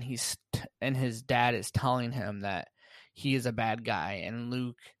off, and his dad is telling him that he is a bad guy. And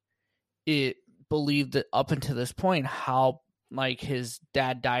Luke, it believed that up until this point how, like, his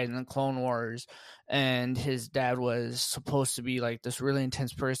dad died in the Clone Wars, and his dad was supposed to be, like, this really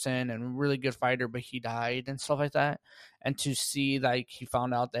intense person and really good fighter, but he died and stuff like that. And to see, like, he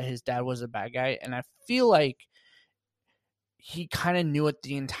found out that his dad was a bad guy, and I feel like he kind of knew it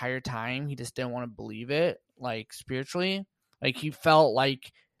the entire time. He just didn't want to believe it, like, spiritually. Like, he felt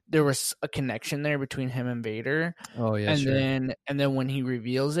like there was a connection there between him and Vader. Oh yeah, and sure. then when he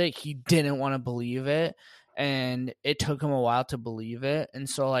reveals it, he didn't want to believe it, and it took him a while to believe it. And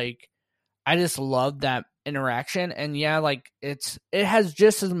so, like, I just love that interaction. And yeah, like, it has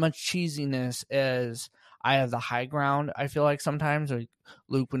just as much cheesiness as I Have the High Ground. I feel like sometimes, like,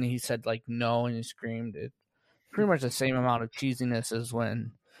 Luke, when he said, like, no and he screamed, it pretty much the same amount of cheesiness as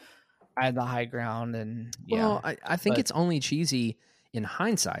when I Had the High Ground. And yeah, well, I think it's only cheesy in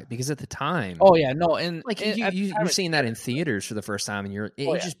hindsight, because at the time, oh yeah, no, and like, you're seeing that in theaters for the first time, and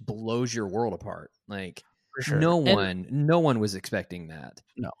it just blows your world apart. Like, for sure, no one was expecting that.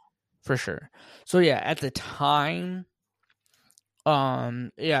 No, for sure. So yeah, at the time,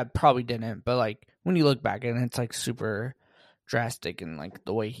 probably didn't, but, like, when you look back, and it's, like, super drastic, and, like,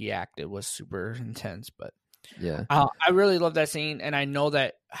 the way he acted was super intense. But yeah, I really love that scene, and I know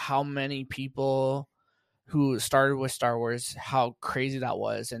that how many people who started with Star Wars, how crazy that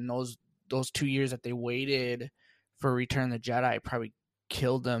was, and those 2 years that they waited for Return of the Jedi probably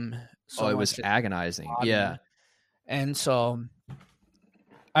killed them. So it was agonizing. Yeah, and so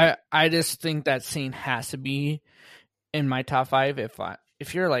I just think that scene has to be in my top 5.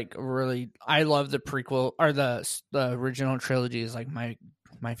 If you're, like, really, I love the prequel, or the original trilogy is, like, my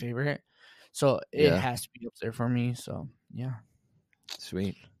favorite, so it has to be up there for me. So yeah,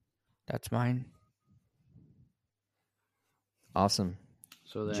 sweet, that's mine. Awesome.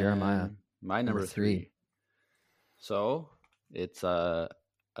 So then, Jeremiah, my number 3. So it's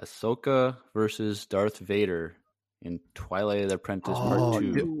Ahsoka versus Darth Vader in Twilight of the Apprentice Part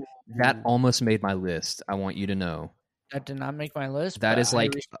 2. That almost made my list. I want you to know. That did not make my list. That is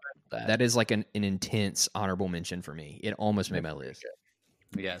like that is like an intense honorable mention for me. It almost made my list.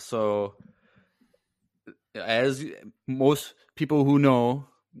 Yeah. So, as most people who know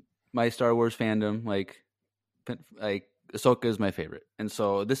my Star Wars fandom, like Ahsoka is my favorite, and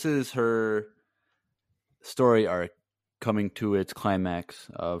so this is her story arc coming to its climax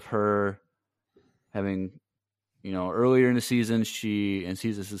of her having, earlier in the season, this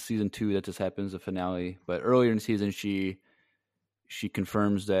is season 2 that just happens, the finale, but earlier in the season, she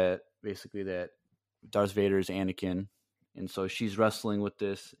confirms that basically that Darth Vader is Anakin, and so she's wrestling with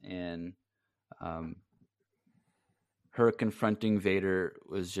this, and her confronting Vader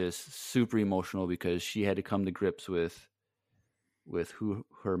was just super emotional because she had to come to grips with who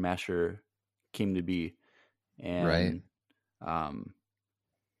her master came to be. And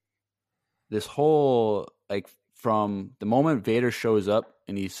this whole, like, from the moment Vader shows up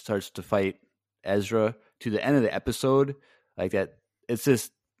and he starts to fight Ezra to the end of the episode, like that, it's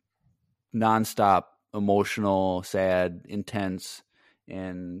just nonstop emotional, sad, intense,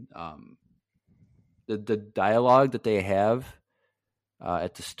 and the dialogue that they have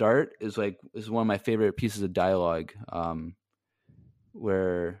at the start is one of my favorite pieces of dialogue,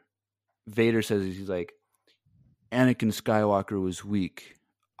 where Vader says, he's like, Anakin Skywalker was weak.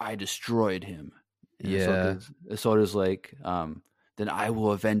 I destroyed him. And Ahsoka's like, then I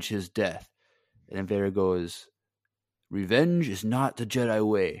will avenge his death. And then Vader goes, revenge is not the Jedi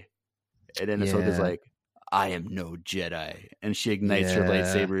way. And then Ahsoka's like, I am no Jedi. And she ignites her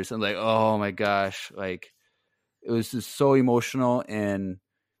lightsabers. And like, oh my gosh. Like, it was just so emotional. And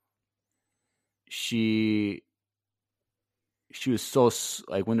she was so,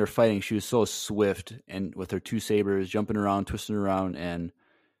 like, when they're fighting, she was so swift and with her two sabers jumping around, twisting around. And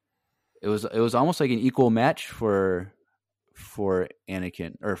it was almost like an equal match for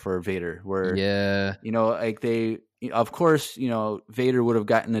Anakin, or for Vader, where, like, they, of course, Vader would have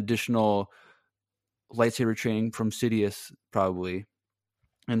gotten additional lightsaber training from Sidious probably.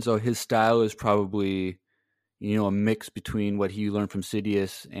 And so his style is probably, a mix between what he learned from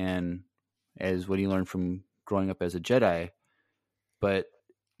Sidious and as what he learned from growing up as a Jedi. But,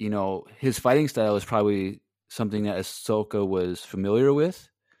 his fighting style is probably something that Ahsoka was familiar with.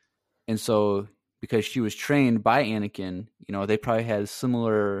 And so, because she was trained by Anakin, they probably had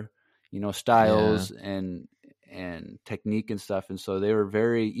similar, styles and technique and stuff. And so they were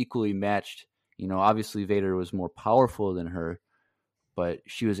very equally matched. Obviously Vader was more powerful than her, but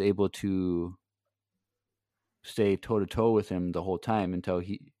she was able to stay toe to toe with him the whole time until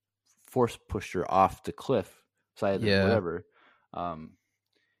he force pushed her off the cliff side, whatever. And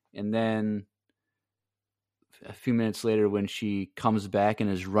then a few minutes later, when she comes back and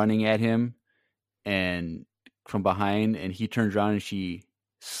is running at him and from behind, and he turns around and she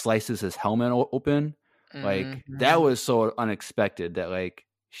slices his helmet open, like, that was so unexpected that, like,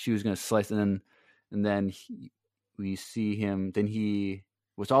 she was going to slice. And then we see him. Then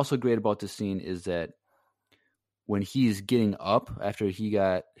what's also great about this scene is that when he's getting up after he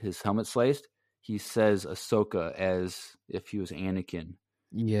got his helmet sliced, he says Ahsoka as if he was Anakin.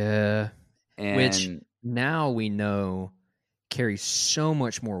 Yeah. And which now we know carries so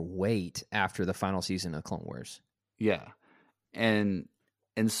much more weight after the final season of Clone Wars. Yeah. And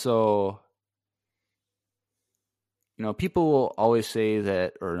so, people will always say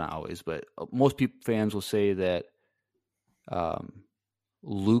that, or not always, but most fans will say that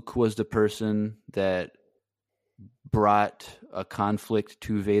Luke was the person that brought a conflict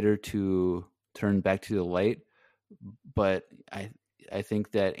to Vader to turn back to the light. But I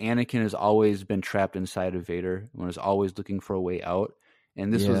think that Anakin has always been trapped inside of Vader and was always looking for a way out.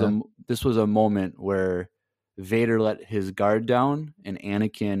 And this was a moment where Vader let his guard down and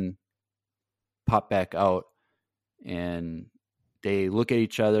Anakin popped back out, and they look at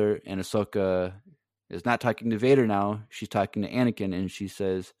each other, and Ahsoka is not talking to Vader now. She's talking to Anakin, and she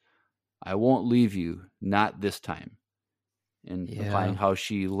says, I won't leave you, not this time. And implying how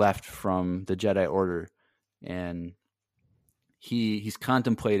she left from the Jedi Order. And he's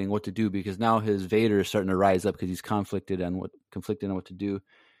contemplating what to do, because now his Vader is starting to rise up because he's conflicted on what to do.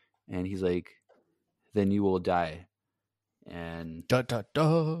 And he's like, then you will die. And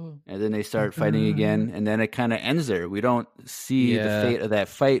and then they start fighting again, and then it kind of ends there. We don't see the fate of that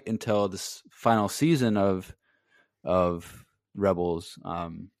fight until this final season of Rebels.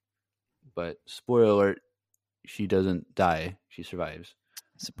 But spoiler alert, she doesn't die. She survives.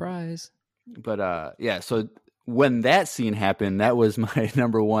 Surprise. But so when that scene happened, that was my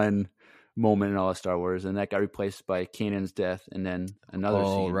number one moment in all of Star Wars, and that got replaced by Kanan's death, and then another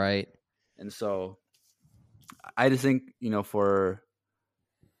scene. Oh, right. And so I just think, for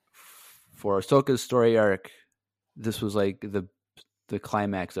Ahsoka's story arc, this was like the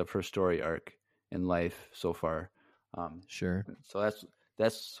climax of her story arc in life so far. Sure. So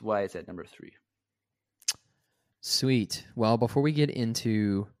that's why it's at number 3. Sweet. Well, before we get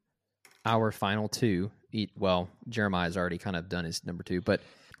into our final two, Jeremiah's already kind of done his number 2, but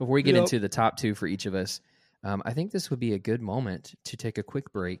before we get into the top 2 for each of us, I think this would be a good moment to take a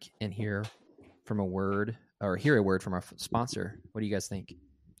quick break and hear a word from our sponsor. What do you guys think?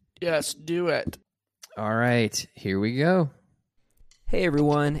 Yes, do it. All right, here we go. Hey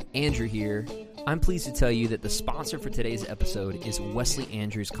everyone, Andrew here. I'm pleased to tell you that the sponsor for today's episode is Wesley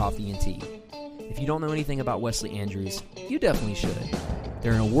Andrews Coffee and Tea. If you don't know anything about Wesley Andrews, you definitely should.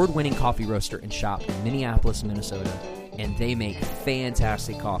 They're an award-winning coffee roaster and shop in Minneapolis, Minnesota, and they make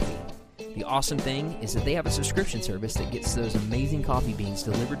fantastic coffee. The awesome thing is that they have a subscription service that gets those amazing coffee beans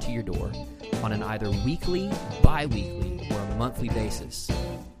delivered to your door on an either weekly, bi-weekly, or a monthly basis.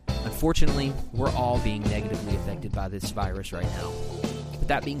 Unfortunately, we're all being negatively affected by this virus right now. But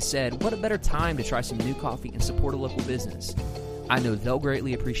that being said, what a better time to try some new coffee and support a local business. I know they'll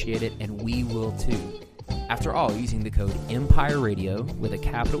greatly appreciate it, and we will too. After all, using the code Empire Radio with a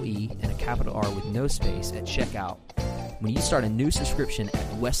capital E and a capital R with no space at checkout, when you start a new subscription at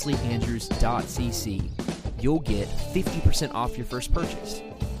wesleyandrews.cc, you'll get 50% off your first purchase.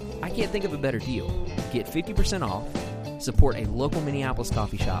 I can't think of a better deal. Get 50% off, support a local Minneapolis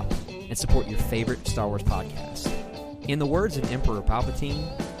coffee shop, and support your favorite Star Wars podcast. In the words of Emperor Palpatine,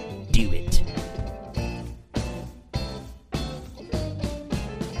 do it.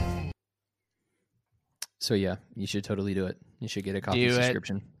 So yeah, you should totally do it. You should get a coffee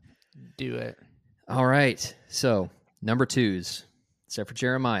subscription. Do it. All right. So number 2s, except for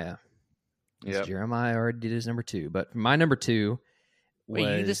Jeremiah. Yep. Jeremiah already did his number 2, but my number 2 was...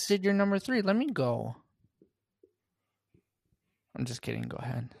 Wait, you just did your number 3. Let me go. I'm just kidding. Go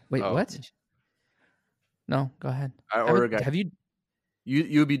ahead. Wait, what? No, go ahead. I ordered. Have you?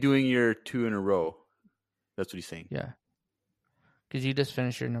 You'll be doing your 2 in a row. That's what he's saying. Yeah. Because you just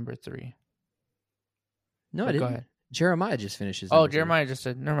finished your number 3. No, I didn't. Go ahead. Jeremiah just finishes. Oh, Jeremiah just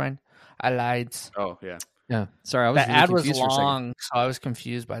said, never mind. I lied. Oh, yeah. Yeah. Sorry, I was The really ad was confused for a second. long, so I was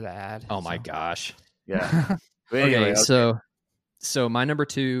confused by the ad. Oh my gosh. Yeah. But Okay, anyway, so my number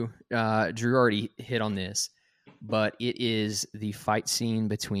 2, Drew already hit on this, but it is the fight scene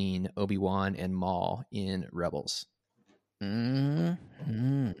between Obi-Wan and Maul in Rebels.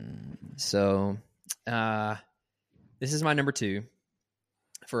 Mm-hmm. So, this is my number 2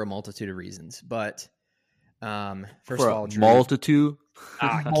 for a multitude of reasons, but first for of all, a Drew, multitude.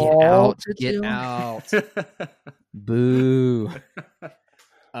 Get out. Boo.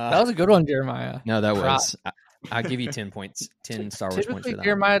 That was a good one, Jeremiah. No, that was. I'll give you 10 points, 10 Star Wars points Typically, for that.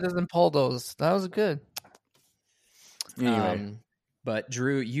 Jeremiah doesn't pull those. That was good. Anyway. But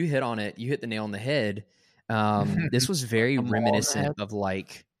Drew, you hit on it. You hit the nail on the head. This was very reminiscent of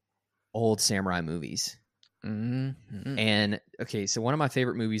like old samurai movies. Mm-hmm. And okay, so one of my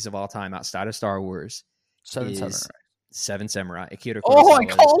favorite movies of all time outside of Star Wars is Seven Samurai. Akira Kurosawa. Oh, I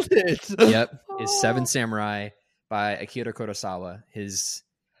called it. Yep, is Seven Samurai by Akira Kurosawa.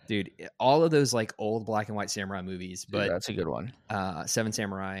 Dude, all of those like old black and white samurai movies. But Dude, that's a good one. Seven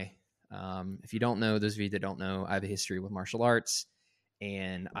Samurai. If you don't know, those of you that don't know, I have a history with martial arts,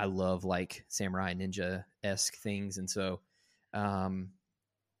 and I love like samurai ninja-esque things, and so,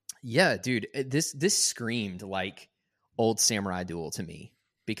 yeah, dude, this screamed like old samurai duel to me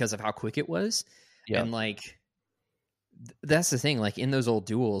because of how quick it was, and like that's the thing, like in those old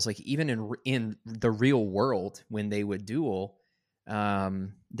duels, like even in the real world when they would duel,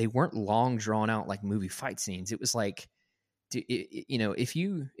 they weren't long drawn out like movie fight scenes. It was like, you know, if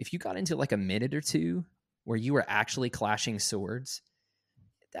you got into like a minute or two where you were actually clashing swords,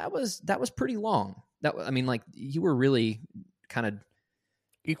 that was pretty long. I mean, like you were really kind of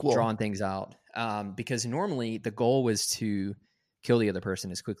Equal drawing things out, because normally the goal was to kill the other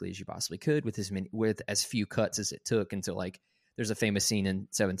person as quickly as you possibly could with as few cuts as it took. And so like there's a famous scene in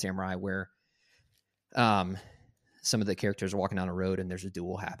Seven Samurai where some of the characters are walking down a road and there's a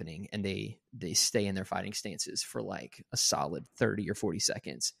duel happening, and they stay in their fighting stances for like a solid 30 or 40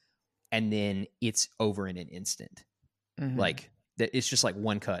 seconds. And then it's over in an instant. Mm-hmm. Like it's just like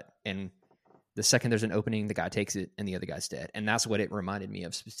one cut. And the second there's an opening, the guy takes it and the other guy's dead. And that's what it reminded me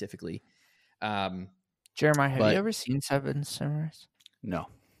of specifically. Jeremiah, have you ever seen Seven Samurais? No.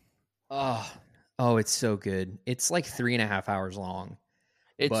 Oh, it's so good. It's like 3.5 hours long.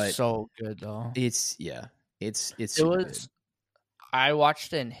 It's so good though. It's super good. I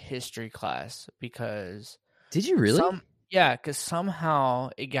watched it in history class because. Did you really? Yeah, because somehow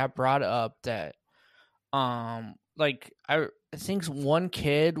it got brought up that, like I think one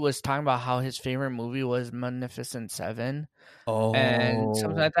kid was talking about how his favorite movie was Magnificent Seven. Oh, and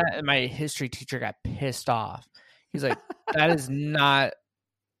something like that. And my history teacher got pissed off. He's like, "That is not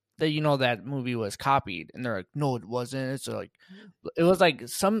that. You know that movie was copied." And they're like, "No, it wasn't." It's like it was like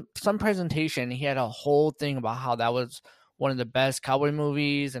some presentation. He had a whole thing about how that was one of the best cowboy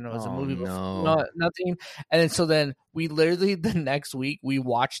movies, and it was a movie before nothing. And then we literally the next week we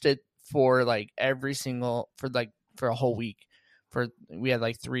watched it for like for a whole week. We had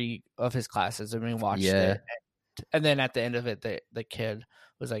like 3 of his classes, and we watched it. And then at the end of it, the kid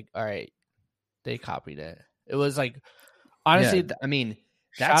was like, "All right, they copied it." It was like, honestly, I mean,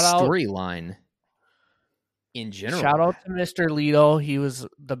 that storyline in general. Shout out to Mr. Lito. He was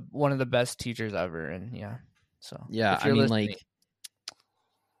one of the best teachers ever, and yeah. So Yeah, if I you're mean, listening, like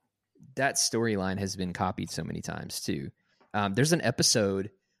that storyline has been copied so many times too. There's an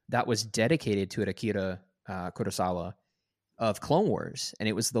episode that was dedicated to Akira Kurosawa of Clone Wars, and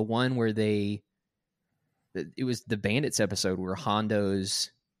it was the one where it was the bandits episode where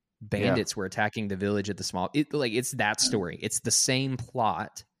Hondo's bandits were attacking the village at the small. It's that story. It's the same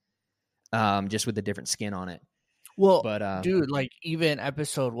plot, just with a different skin on it. well, But dude, like even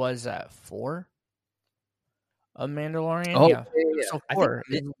episode was at 4 of Mandalorian. oh Yeah, yeah. so I 4.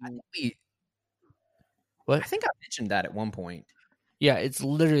 What? think I mentioned that at one point. Yeah, it's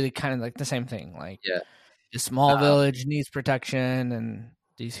literally kind of like the same thing. Like, Yeah. a small village needs protection, and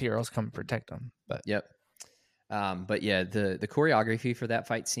these heroes come protect them. But Yep. But yeah, the choreography for that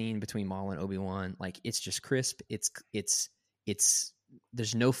fight scene between Maul and Obi-Wan, like it's just crisp. It's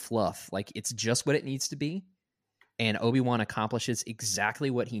there's no fluff. Like it's just what it needs to be. And Obi-Wan accomplishes exactly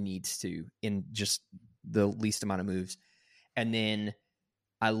what he needs to in just the least amount of moves. And then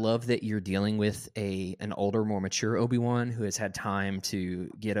I love that you're dealing with an older, more mature Obi-Wan who has had time to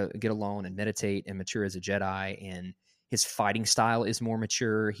get alone and meditate and mature as a Jedi, and his fighting style is more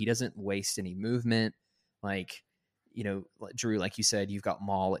mature. He doesn't waste any movement. Like, Drew, like you said, you've got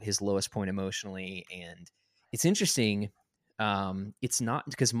Maul at his lowest point emotionally, and it's interesting. It's not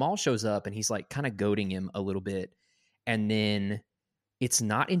because Maul shows up and he's like kind of goading him a little bit, and then it's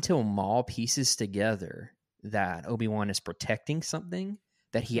not until Maul pieces together that Obi-Wan is protecting something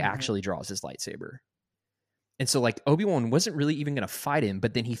that he actually draws his lightsaber. And so like Obi-Wan wasn't really even going to fight him,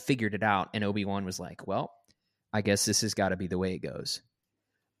 but then he figured it out, and Obi-Wan was like, well, I guess this has got to be the way it goes.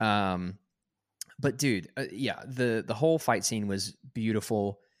 But dude, yeah, the whole fight scene was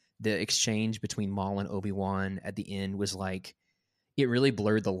beautiful. The exchange between Maul and Obi-Wan at the end was like, it really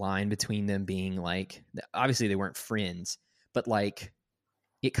blurred the line between them being like, obviously they weren't friends, but like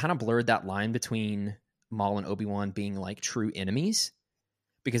it kind of blurred that line between Maul and Obi-Wan being like true enemies,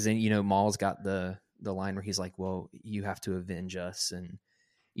 because then, Maul's got the line where he's like, well, you have to avenge us. And,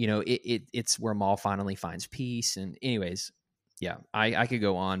 it's where Maul finally finds peace. And anyways, yeah, I could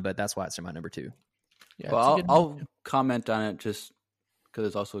go on, but that's why it's in my number 2. yeah, Well, I'll comment on it just because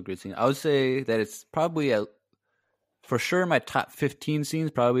it's also a great scene. I would say that it's probably for sure my top 15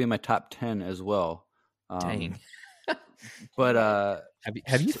 scenes, probably in my top 10 as well. Dang. But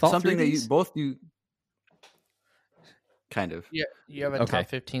have you thought something through that these? you kind of. Yeah, you have a top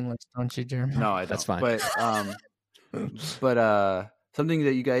 15 list, don't you, Jeremy? No, I don't. That's fine. But something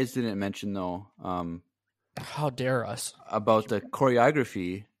that you guys didn't mention though, How dare us? about the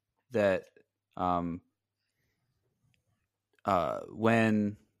choreography that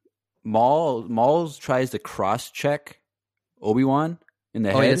when Maul tries to cross check Obi-Wan in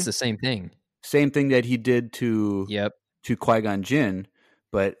the head. Yeah, it's the same thing. Same thing that he did to Qui-Gon Jinn,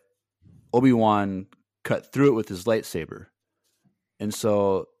 but Obi-Wan cut through it with his lightsaber. And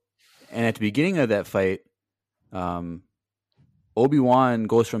at the beginning of that fight, Obi-Wan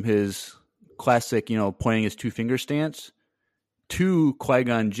goes from his classic, pointing his 2-finger stance to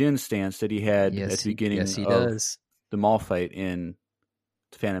Qui-Gon Jinn's stance that he had at the beginning of the Maul fight in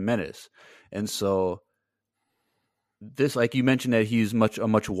Phantom Menace. And so this, like you mentioned, that he's a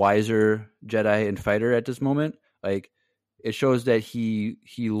much wiser Jedi and fighter at this moment. Like it shows that he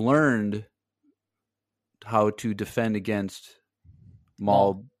learned how to defend against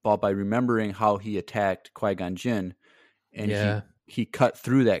Maul by remembering how he attacked Qui-Gon Jinn, and he cut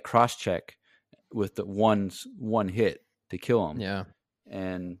through that cross check with the one hit to kill him. Yeah,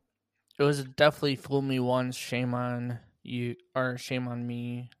 and it was definitely fool me once, shame on you, or shame on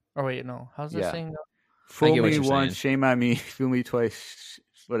me. Or wait, no, how's this saying? Fool me once, shame on me. Fool me twice,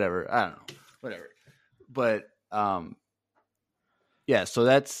 whatever. I don't know, whatever. But yeah. So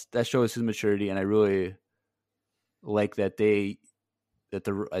that shows his maturity, and I really like that Dave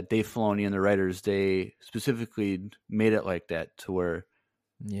Filoni and the writers, they specifically made it like that, to where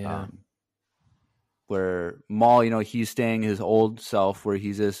where Maul, he's staying his old self, where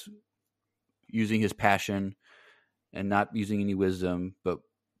he's just using his passion and not using any wisdom, but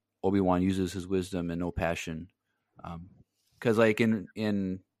Obi-Wan uses his wisdom and no passion. Because like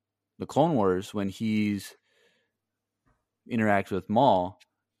in the Clone Wars, when he's interacts with Maul,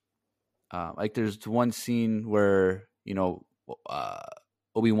 like there's one scene where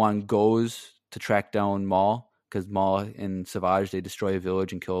Obi-Wan goes to track down Maul, because Maul and Savage, they destroy a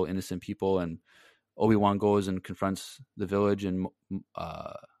village and kill innocent people, and Obi-Wan goes and confronts the village, and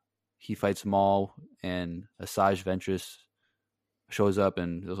he fights Maul, and Asajj Ventress shows up,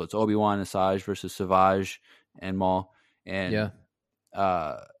 and so it's Obi-Wan, Asajj versus Savage and Maul. And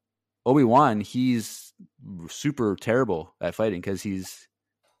Obi-Wan, he's super terrible at fighting, because he's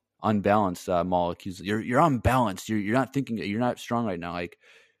unbalanced. Maul accused, you're unbalanced. You're not thinking. You're not strong right now. Like,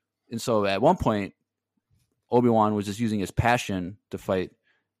 and so at one point, Obi-Wan was just using his passion to fight,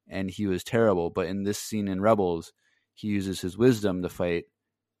 and he was terrible. But in this scene in Rebels, he uses his wisdom to fight,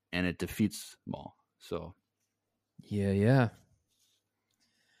 and it defeats Maul. So, Yeah.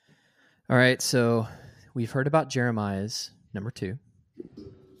 All right, so we've heard about Jeremiah's number 2.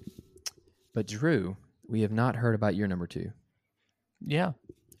 But Drew, we have not heard about your number 2. Yeah.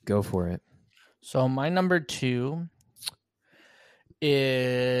 Go for it. So my number 2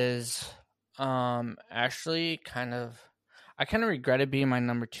 is actually I kind of regret it being my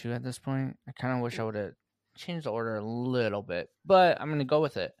number 2 at this point. I kind of wish I would have changed the order a little bit, but I'm going to go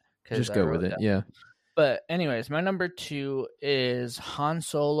with it. Just go with it, yeah. But anyways, my number 2 is Han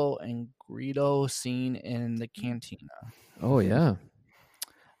Solo and Greedo scene in the cantina. Oh, yeah.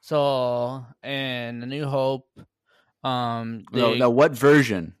 So, in A New Hope, no, what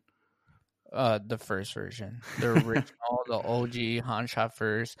version? The first version, the original, the OG. Han shot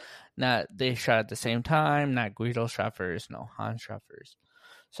first. Not they shot at the same time. Not Guido shot first. No, Han shot first.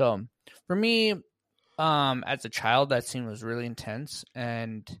 So for me, as a child, that scene was really intense,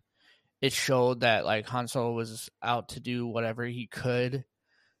 and it showed that like Han Solo was out to do whatever he could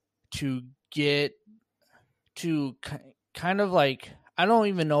to get to kind of like, I don't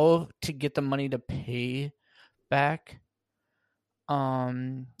even know, to get the money to pay back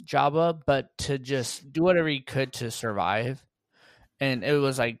Jabba, but to just do whatever he could to survive. And it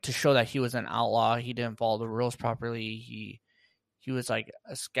was like to show that he was an outlaw. He didn't follow the rules properly. He was like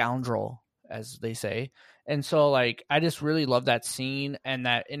a scoundrel, as they say. And so like I just really love that scene and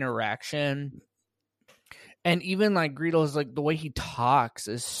that interaction. And even like Greedo's, like the way he talks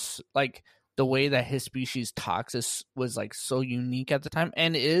is like, the way that his species talks was like so unique at the time,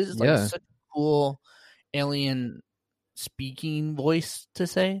 and is like such a cool alien speaking voice to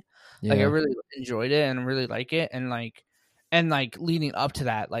say. Like I really enjoyed it and really like it, and like leading up to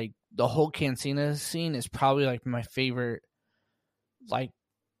that, like the whole cantina scene is probably like my favorite like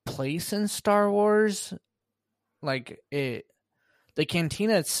place in Star Wars. Like the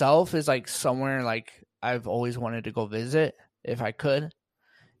cantina itself is like somewhere like I've always wanted to go visit if I could.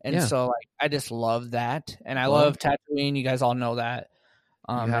 And so, like, I just love that, and I love Tatooine. You guys all know that.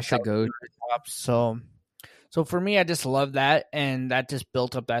 You have to go. So for me, I just love that, and that just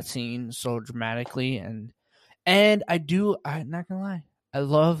built up that scene so dramatically. And I'm not gonna lie, I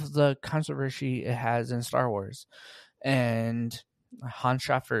love the controversy it has in Star Wars, and Han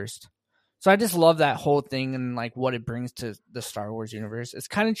shot first. So I just love that whole thing and like what it brings to the Star Wars universe. It's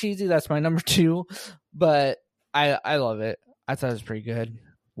kind of cheesy. That's my number 2, but I love it. I thought it was pretty good.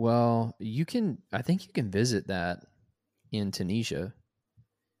 Well, I think you can visit that in Tunisia.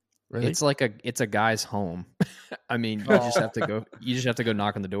 Really? It's a guy's home. I mean, you just have to go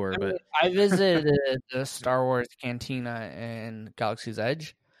knock on the door. I visited the Star Wars cantina in Galaxy's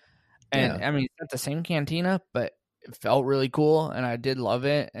Edge. And I mean, it's not the same cantina, but it felt really cool, and I did love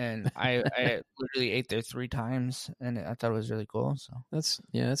it. And I literally ate there 3 times, and I thought it was really cool. So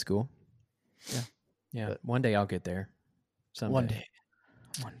that's cool. Yeah. But one day I'll get there. Someday.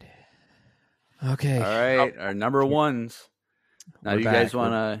 One day. Okay. All right. Our number 1s. Now, do you guys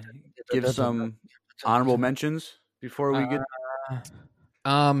want to give some honorable mentions before we get?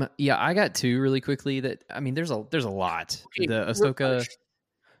 Yeah, I got 2 really quickly. That I mean, there's a lot. Okay, the Ahsoka.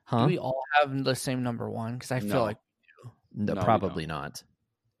 Do we all have the same number 1? Because I feel like we do. No, probably not.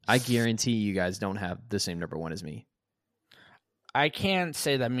 I guarantee you guys don't have the same number 1 as me. I can't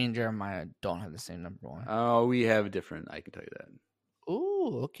say that me and Jeremiah don't have the same number 1. Oh, we have different. I can tell you that.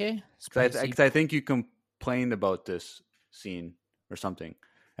 Ooh, okay. Because I think you complained about this scene or something.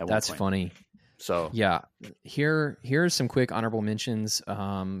 That's funny. So yeah, here's some quick honorable mentions.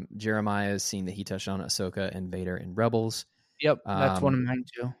 Jeremiah's scene that he touched on, Ahsoka and Vader in Rebels. Yep, that's one of mine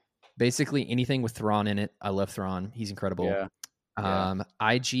too. Basically anything with Thrawn in it. I love Thrawn. He's incredible. Yeah.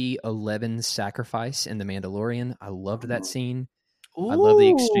 IG-11's sacrifice in The Mandalorian. I loved that scene. Ooh. I love the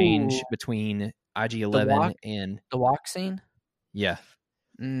exchange between IG-11 and the walk scene. Yeah.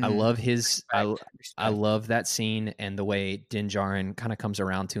 I love his. I love that scene and the way Din Djarin kind of comes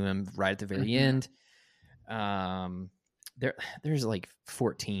around to him right at the very end. There's like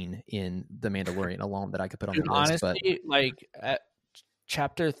 14 in The Mandalorian alone that I could put on the list. Honestly, like at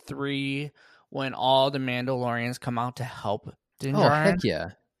chapter 3, when all the Mandalorians come out to help Din Djarin. Oh heck yeah!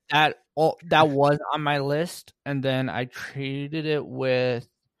 That was on my list, and then I traded it with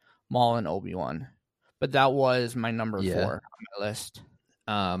Maul and Obi-Wan. But that was my number 4 on my list.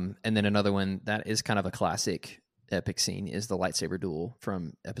 And then another one that is kind of a classic epic scene is the lightsaber duel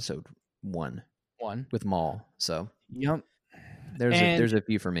from episode 1 with Maul. So yep. There's a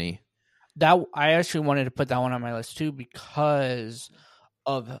few for me. That I actually wanted to put that one on my list too because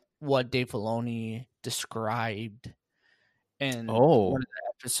of what Dave Filoni described in one of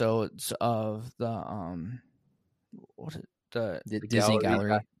the episodes of the what is it, The The Disney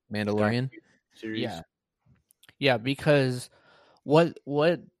Gallery Mandalorian. series. yeah, because what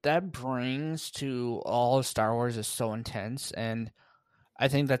that brings to all of Star Wars is so intense, and I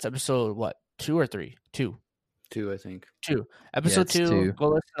think that's episode 2 or 3? 2. 2, I think. 2. Episode it's 2. 2. Go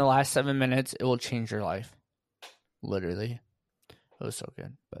listen to the last 7 minutes. It will change your life. Literally, it was so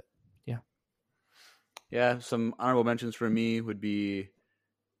good. But Yeah, some honorable mentions for me would be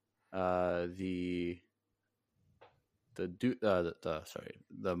the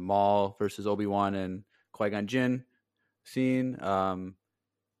Maul versus Obi-Wan and Qui-Gon Jinn scene. I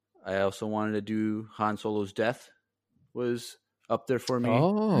also wanted to do Han Solo's death was up there for me.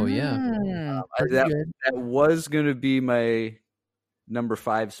 Oh yeah. Good. That was going to be my number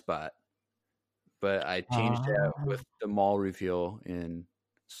 5 spot, but I changed that with the Maul reveal in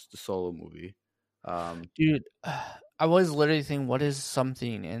the Solo movie. Dude, I was literally thinking, what is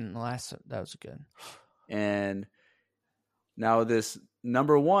something in the last? That was good. And now this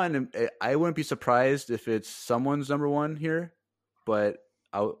number 1, I wouldn't be surprised if it's someone's number 1 here, but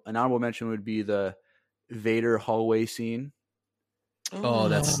an honorable mention would be the Vader hallway scene. Oh,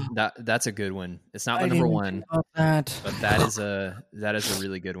 that's a good one. It's not my number 1, that. but that is a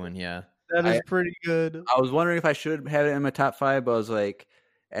really good one. Yeah, That is pretty good. I was wondering if I should have it in my top 5, but I was like,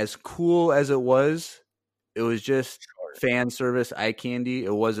 as cool as it was just fan service, eye candy.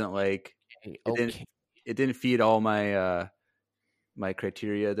 It wasn't like it didn't feed all my my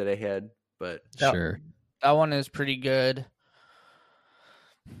criteria that I had. But sure, that one is pretty good.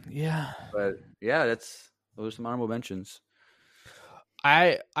 Yeah, but yeah, those are some honorable mentions.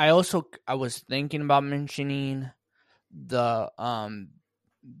 I was thinking about mentioning the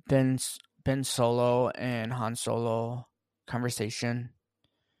Ben Solo and Han Solo conversation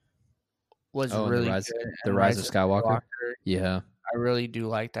was really good. The Rise of Skywalker. Yeah, I really do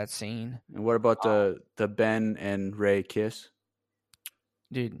like that scene. And what about the Ben and Rey kiss?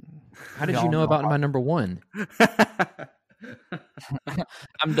 Dude, how did you know about my number 1?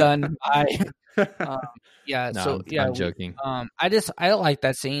 I'm done. Yeah. No, So yeah, I'm joking. I like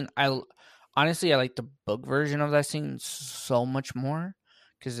that scene. Honestly, I like the book version of that scene so much more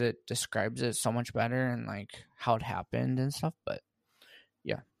because it describes it so much better and like how it happened and stuff. But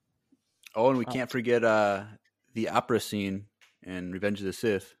yeah. Oh, and we can't forget the opera scene in Revenge of the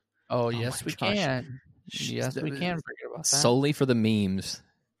Sith. Oh yes, we can. Yes, we can forget about that. Solely for the memes.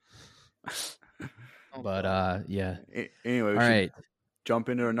 But yeah. Anyway, all right. Jump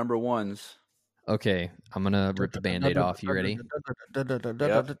into our number 1s. Okay, I'm gonna rip the Band-Aid off. You ready?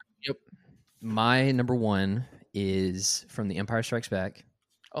 Yep. My number 1 is from The Empire Strikes Back.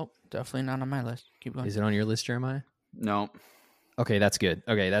 Oh, definitely not on my list. Keep going. Is it on your list, Jeremiah? No. Okay, that's good.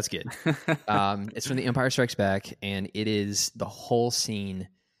 It's from The Empire Strikes Back, and it is the whole scene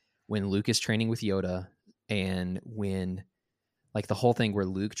when Luke is training with Yoda, and when, like, the whole thing where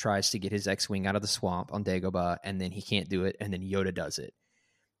Luke tries to get his X-Wing out of the swamp on Dagobah, and then he can't do it, and then Yoda does it.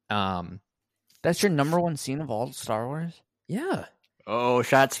 That's your number 1 scene of all Star Wars? Yeah. Oh,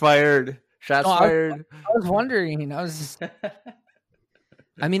 shots fired. Fired. I was wondering. I was just...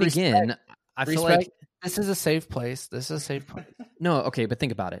 I mean, again, I feel like this is a safe place. No, okay, but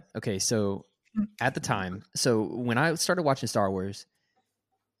think about it. Okay, so at the time, when I started watching Star Wars,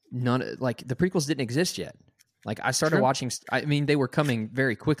 the prequels didn't exist yet. Like, I started watching, I mean, they were coming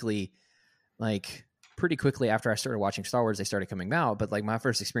very quickly, like pretty quickly after I started watching Star Wars, they started coming out. But like, my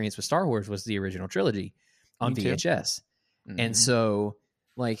first experience with Star Wars was the original trilogy on VHS. Mm-hmm. And so,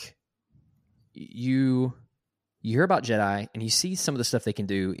 like, you hear about Jedi and you see some of the stuff they can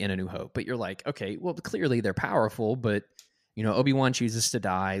do in A New Hope, but you're like, okay, well, clearly they're powerful, but you know, Obi-Wan chooses to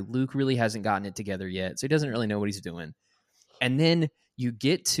die. Luke really hasn't gotten it together yet, so he doesn't really know what he's doing. And then you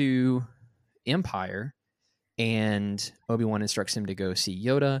get to Empire, and Obi-Wan instructs him to go see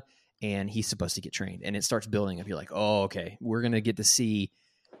Yoda, and he's supposed to get trained. And it starts building up. You're like, oh, okay, we're going to get to see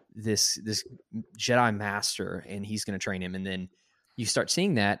this Jedi master, and he's going to train him. And then you start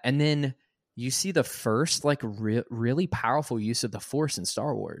seeing that, and then you see the first like really powerful use of the Force in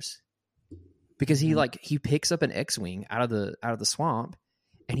Star Wars, because he picks up an X-Wing out of the swamp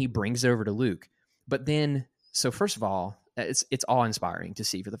and he brings it over to Luke. But then, so first of all, it's awe-inspiring to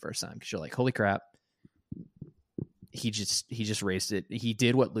see for the first time, because you're like, holy crap, he just raised it. He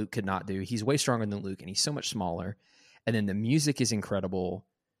did what Luke could not do. He's way stronger than Luke, and he's so much smaller. And then the music is incredible.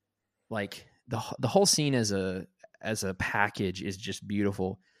 Like the whole scene as a package is just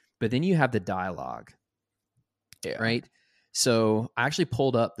beautiful. But then you have the dialogue, right? So I actually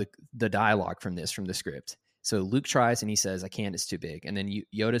pulled up the dialogue from the script. So Luke tries and he says, "I can't. It's too big." And then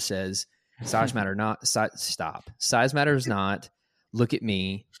Yoda says, "Size matter not. Stop. Size matters not. Look at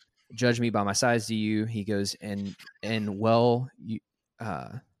me. Judge me by my size. Do you?" He goes, and well, you,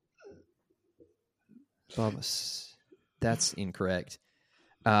 that's incorrect.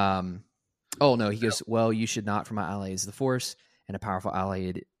 Oh no, he goes, "Well, you should not, for my ally is the Force, and a powerful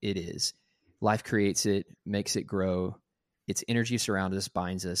ally it is. Life creates it, makes it grow. Its energy surrounds us,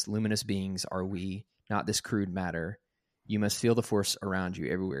 binds us. Luminous beings are we, not this crude matter. You must feel the Force around you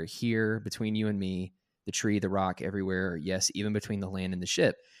everywhere. Here, between you and me, the tree, the rock, everywhere. Yes, even between the land and the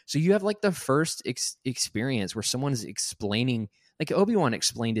ship." So you have like the first experience where someone's explaining, like Obi-Wan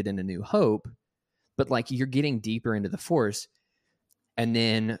explained it in A New Hope, but like you're getting deeper into the Force. And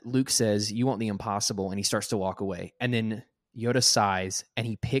then Luke says, "You want the impossible," and he starts to walk away. And then Yoda sighs and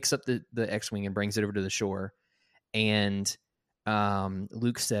he picks up the X-Wing and brings it over to the shore. And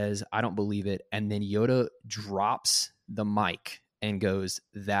Luke says, "I don't believe it." And then Yoda drops the mic and goes,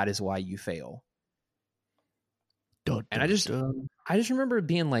 "That is why you fail." And I just remember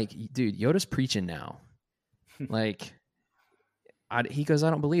being like, dude, Yoda's preaching now. Like, he goes, "I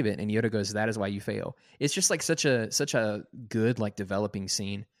don't believe it." And Yoda goes, "That is why you fail." It's just like such a good, like, developing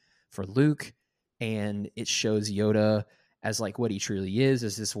scene for Luke. And it shows Yoda as like what he truly is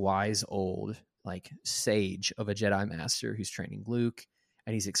this wise old like sage of a Jedi master who's training Luke,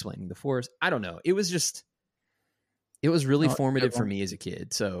 and he's explaining the Force. I don't know. It was really formative for me as a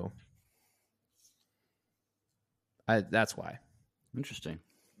kid. So that's why. Interesting.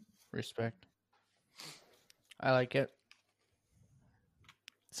 Respect. I like it.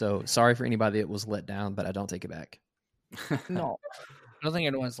 So sorry for anybody that was let down, but I don't take it back. No, I don't think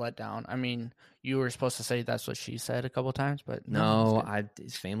anyone's let down. I mean, you were supposed to say that's what she said a couple times, but no,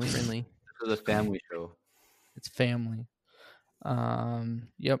 it's family friendly. This is a family show. It's family.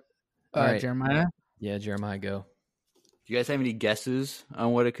 Yep. All right. Jeremiah? Yeah, Jeremiah, go. Do you guys have any guesses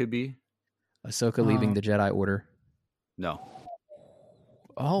on what it could be? Ahsoka leaving the Jedi Order. No.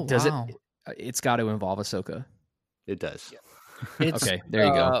 Oh, does wow. It's got to involve Ahsoka. It does. It's, okay, there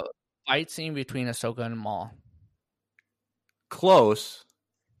you go. Fight scene between Ahsoka and Maul. Close.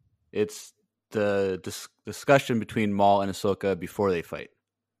 It's the discussion between Maul and Ahsoka before they fight.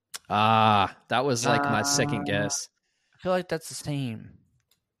 That was like my second guess. I feel like that's the same.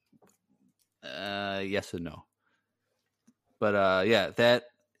 Yes and no. But yeah,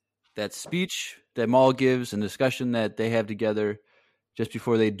 that speech that Maul gives and discussion that they have together just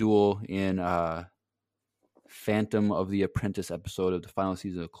before they duel in Phantom of the Apprentice episode of the final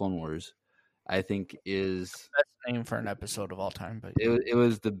season of Clone Wars, I think is the best name for an episode of all time. But it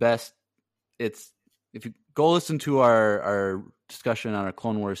was the best. It's if you go listen to our discussion on our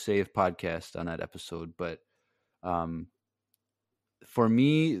Clone Wars Save podcast on that episode, but for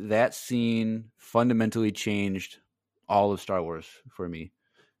me, that scene fundamentally changed all of Star Wars for me.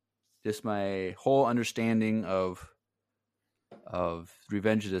 Just my whole understanding of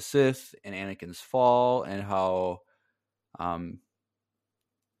Revenge of the Sith and Anakin's fall, and how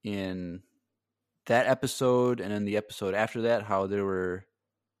in that episode and in the episode after that, how there were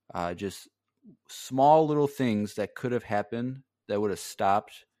just small little things that could have happened that would have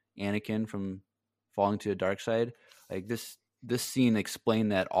stopped Anakin from falling to the dark side. Like this scene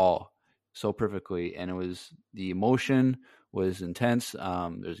explained that all so perfectly, and it was, the emotion was intense.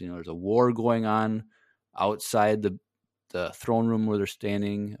 There's a war going on outside the throne room where they're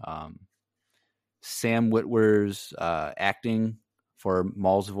standing. Sam Witwer's acting for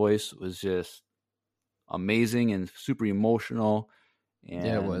Maul's voice was just amazing and super emotional. And,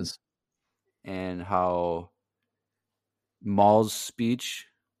 yeah, it was. And how Maul's speech,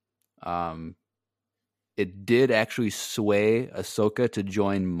 it did actually sway Ahsoka to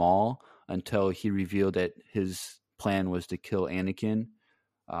join Maul until he revealed that his plan was to kill Anakin.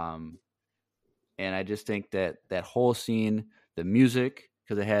 And I just think that whole scene, the music,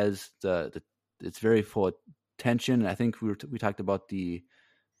 because it has it's very full of tension. I think we talked about the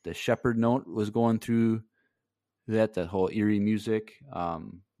Shepherd note was going through that whole eerie music,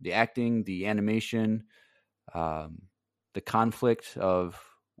 the acting, the animation, the conflict of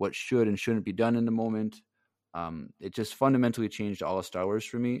what should and shouldn't be done in the moment. It just fundamentally changed all of Star Wars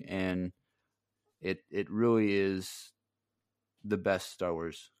for me, and it really is the best Star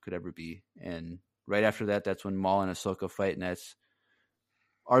Wars could ever be. And right after that, that's when Maul and Ahsoka fight, and that's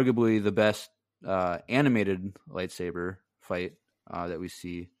arguably the best animated lightsaber fight that we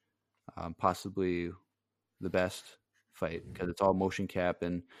see, possibly the best fight, because it's all motion cap,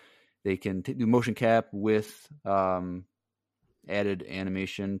 and they can do motion cap with added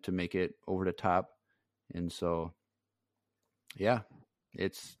animation to make it over the top. And so Yeah,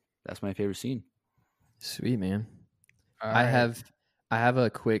 that's my favorite scene. Sweet, man. All I right. have a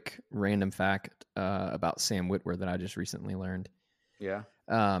quick random fact about Sam Witwer that I just recently learned. Yeah.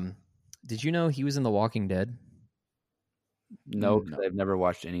 Did you know he was in The Walking Dead? No, because No. I've never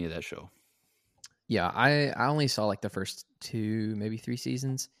watched any of that show. Yeah, I only saw like the first 2, maybe 3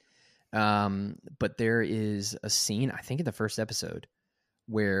 seasons. But there is a scene, I think in the first episode,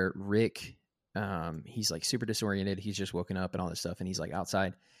 where Rick, he's like super disoriented. He's just woken up and all this stuff, and he's like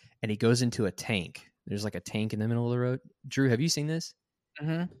outside, and he goes into a tank. There's like a tank in the middle of the road. Drew, have you seen this?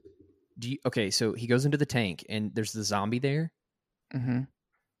 Mm-hmm. Okay, so he goes into the tank, and there's the zombie there Mm-hmm.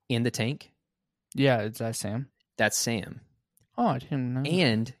 in the tank. Yeah, is that Sam? That's Sam. Oh, I didn't know.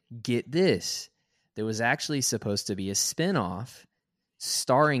 And get this, there was actually supposed to be a spinoff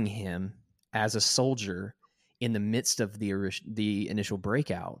starring him as a soldier in the midst of the initial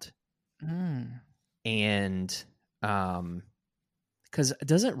breakout. And because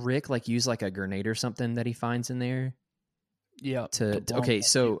doesn't Rick like use like a grenade or something that he finds in there Yeah. okay,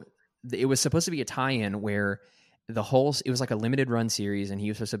 so it was supposed to be a tie-in where it was like a limited run series, and he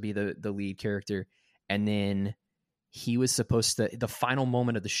was supposed to be the lead character, and then he was supposed to, the final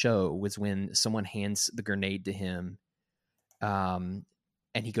moment of the show was when someone hands the grenade to him, and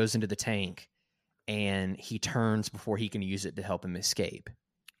he goes into the tank, and he turns before he can use it to help him escape.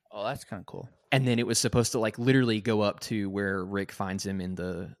 Oh, that's kind of cool. And then it was supposed to like literally go up to where Rick finds him in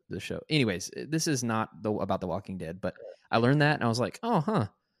the show. Anyways, this is not about The Walking Dead, but I learned that and I was like, oh, huh.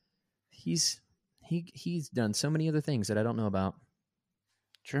 He's done so many other things that I don't know about.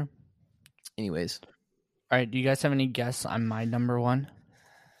 True. Anyways. All right. Do you guys have any guess on my number one?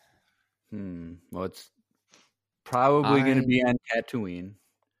 Well, it's probably going to be on Tatooine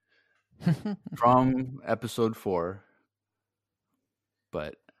from episode 4.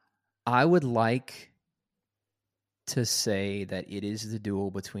 But I would like to say that it is the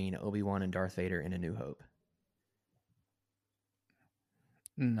duel between Obi-Wan and Darth Vader in A New Hope.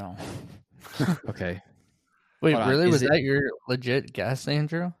 No. Okay. Wait, Hold on. really? Is Was it- that your legit guess,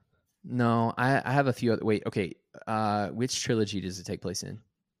 Andrew? No, I have a few other. Wait, okay. Which trilogy does it take place in?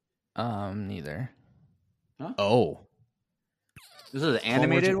 Neither. Oh. this is an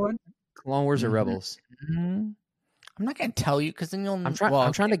animated one? Clone Wars or Mhm. Rebels? I'm not gonna tell you because then you'll. I'm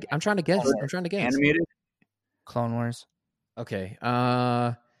trying to guess. I'm trying to guess. Animated? Clone Wars. Okay.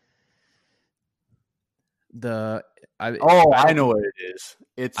 I know what it is.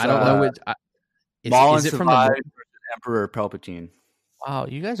 It's I don't know which. Maul Is and it from the? Savage versus Emperor Palpatine. Wow,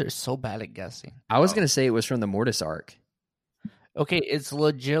 you guys are so bad at guessing. I was gonna say it was from the Mortis arc. Okay, it's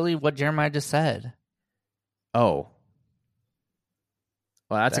legitimately what Jeremiah just said. Oh.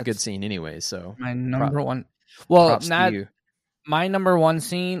 Well, that's a good That's- scene anyway. So My number one. Well, props to not you. my number one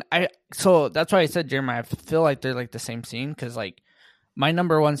scene. So that's why I said Jeremiah. I feel like they're like the same scene because like my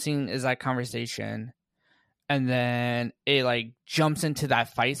number one scene is that conversation, and then it like jumps into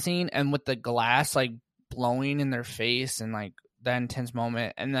that fight scene, and with the glass like blowing in their face and like that intense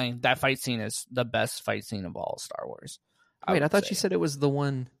moment, and then that fight scene is the best fight scene of all Star Wars. Wait, I would thought say. you said it was the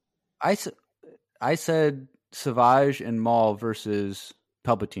one. I said Savage and Maul versus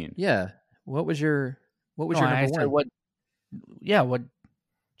Palpatine. Yeah. What was your No, number I one? said what? Yeah, what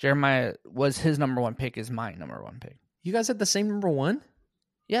Jeremiah was his number one pick is my number one pick. You guys had the same number one?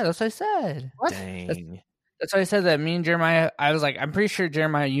 Yeah, that's what I said. Dang. That's why I said that. Me and Jeremiah, I was like, I'm pretty sure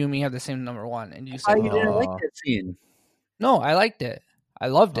Jeremiah, you and me have the same number one, and you said You didn't like Oh. that scene. no. I liked it. I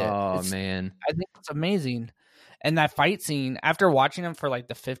loved it. Oh It's- man. I think it's amazing. And that fight scene, after watching them for like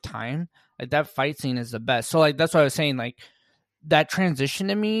the 5th time, like that fight scene is the best. So like that's what I was saying. Like that transition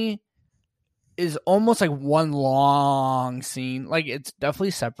to me is almost like one long scene. Like it's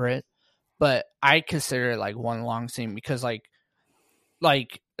definitely separate, but I consider it like one long scene because like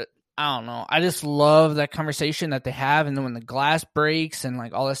I don't know. I just love that conversation that they have, and then when the glass breaks and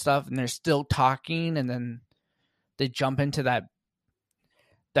like all this stuff, and they're still talking, and then they jump into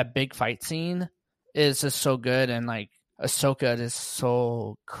that big fight scene is just so good, and like Ahsoka is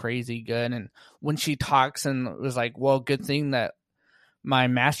so crazy good, and when she talks and it was like, well, good thing that my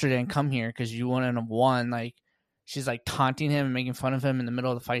master didn't come here because you wouldn't have won. Like she's like taunting him and making fun of him in the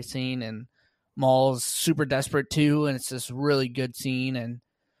middle of the fight scene, and Maul's super desperate too, and it's this really good scene,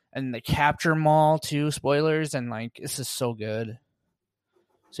 and they capture Maul too. Spoilers, and like it's just so good.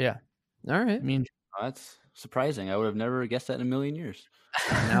 So yeah, All I right. mean That's surprising. I would have never guessed that in a million years.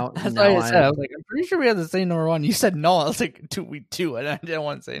 Now- that's now why I said I- I was like, I'm pretty sure we have the same number one. You said no. I was like, we two, and I didn't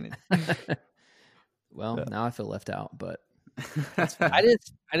want to say anything. Well, Yeah. now I feel left out, but I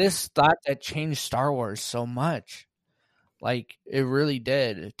just thought that changed Star Wars so much. Like it really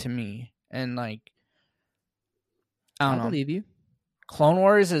did to me. And like I I don't know. believe you. Clone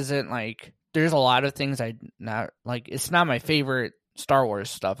Wars isn't like, there's a lot of things I not like. It's not my favorite Star Wars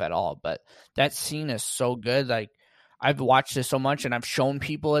stuff at all, but that scene is so good. Like, I've watched it so much, and I've shown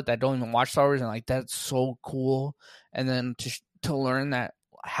people it that don't even watch Star Wars, and like, that's so cool. And then to learn that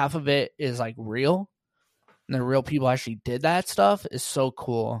half of it is like real, and the real people actually did that stuff is so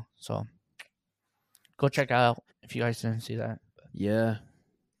cool. So go check out if you guys didn't see that. Yeah.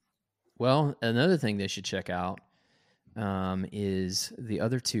 Well, another thing they should check out is the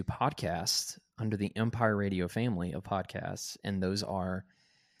other two podcasts under the Empire Radio family of podcasts. And those are,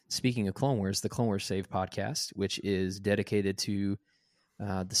 speaking of Clone Wars, the Clone Wars Save podcast, which is dedicated to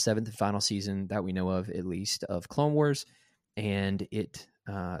the 7th and final season that we know of, at least, of Clone Wars. And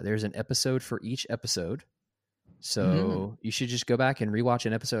there's an episode for each episode. So you should just go back and rewatch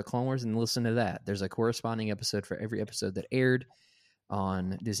an episode of Clone Wars and listen to that. There's a corresponding episode for every episode that aired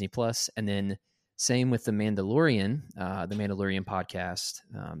on Disney Plus. And then same with The Mandalorian podcast.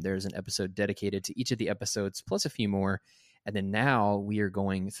 There's an episode dedicated to each of the episodes, plus a few more. And then now we are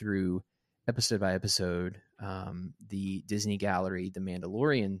going through episode by episode the Disney Gallery, The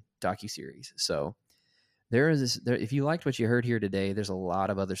Mandalorian docuseries. So if you liked what you heard here today, there's a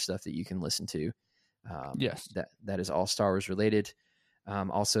lot of other stuff that you can listen to. Yes. That is all Star Wars related.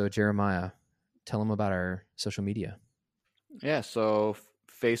 Also, Jeremiah, tell them about our social media. Yeah, so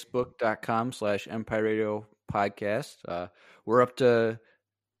facebook.com/Empire Radio Podcast. We're up to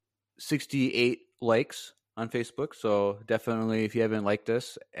 68 likes on Facebook, so definitely if you haven't liked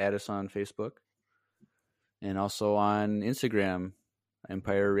us, add us on Facebook. And also on Instagram,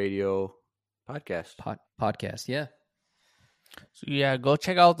 Empire Radio Podcast. Podcast, yeah. So yeah, go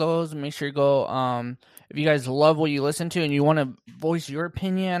check out those. Make sure you go. If you guys love what you listen to and you want to voice your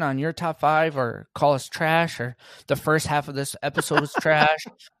opinion on your top 5 or call us trash or the first half of this episode was trash,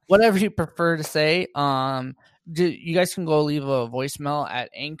 whatever you prefer to say, you guys can go leave a voicemail at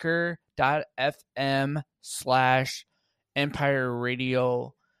anchor.fm/Empire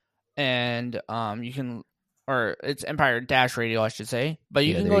Radio, and you can, or it's Empire-Radio, I should say, but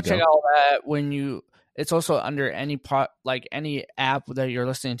you can go check out that when you. It's also under any any app that you're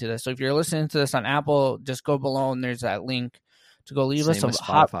listening to this. So if you're listening to this on Apple, just go below and there's that link to go leave us a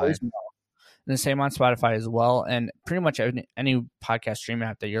hot voicemail. And the same on Spotify as well, and pretty much any podcast streaming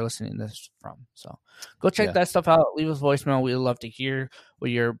app that you're listening to this from. So go check that stuff out. Leave us a voicemail. We'd love to hear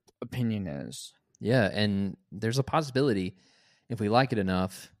what your opinion is. Yeah, and there's a possibility if we like it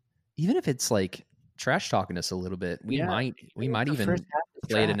enough, even if it's like trash talking us a little bit, we might even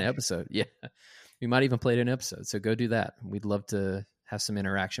play it in an episode. Yeah. We might even play it in an episode. So go do that. We'd love to have some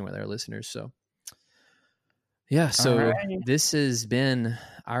interaction with our listeners. So yeah, so this has been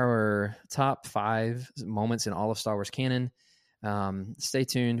our top 5 moments in all of Star Wars canon. Stay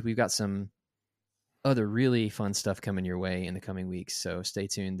tuned. We've got some other really fun stuff coming your way in the coming weeks. So stay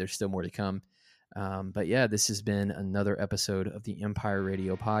tuned. There's still more to come. But yeah, this has been another episode of the Empire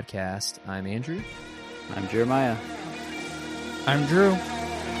Radio Podcast. I'm Andrew. I'm Jeremiah. I'm Drew.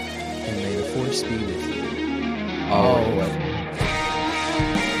 And may the Force be with you. Always.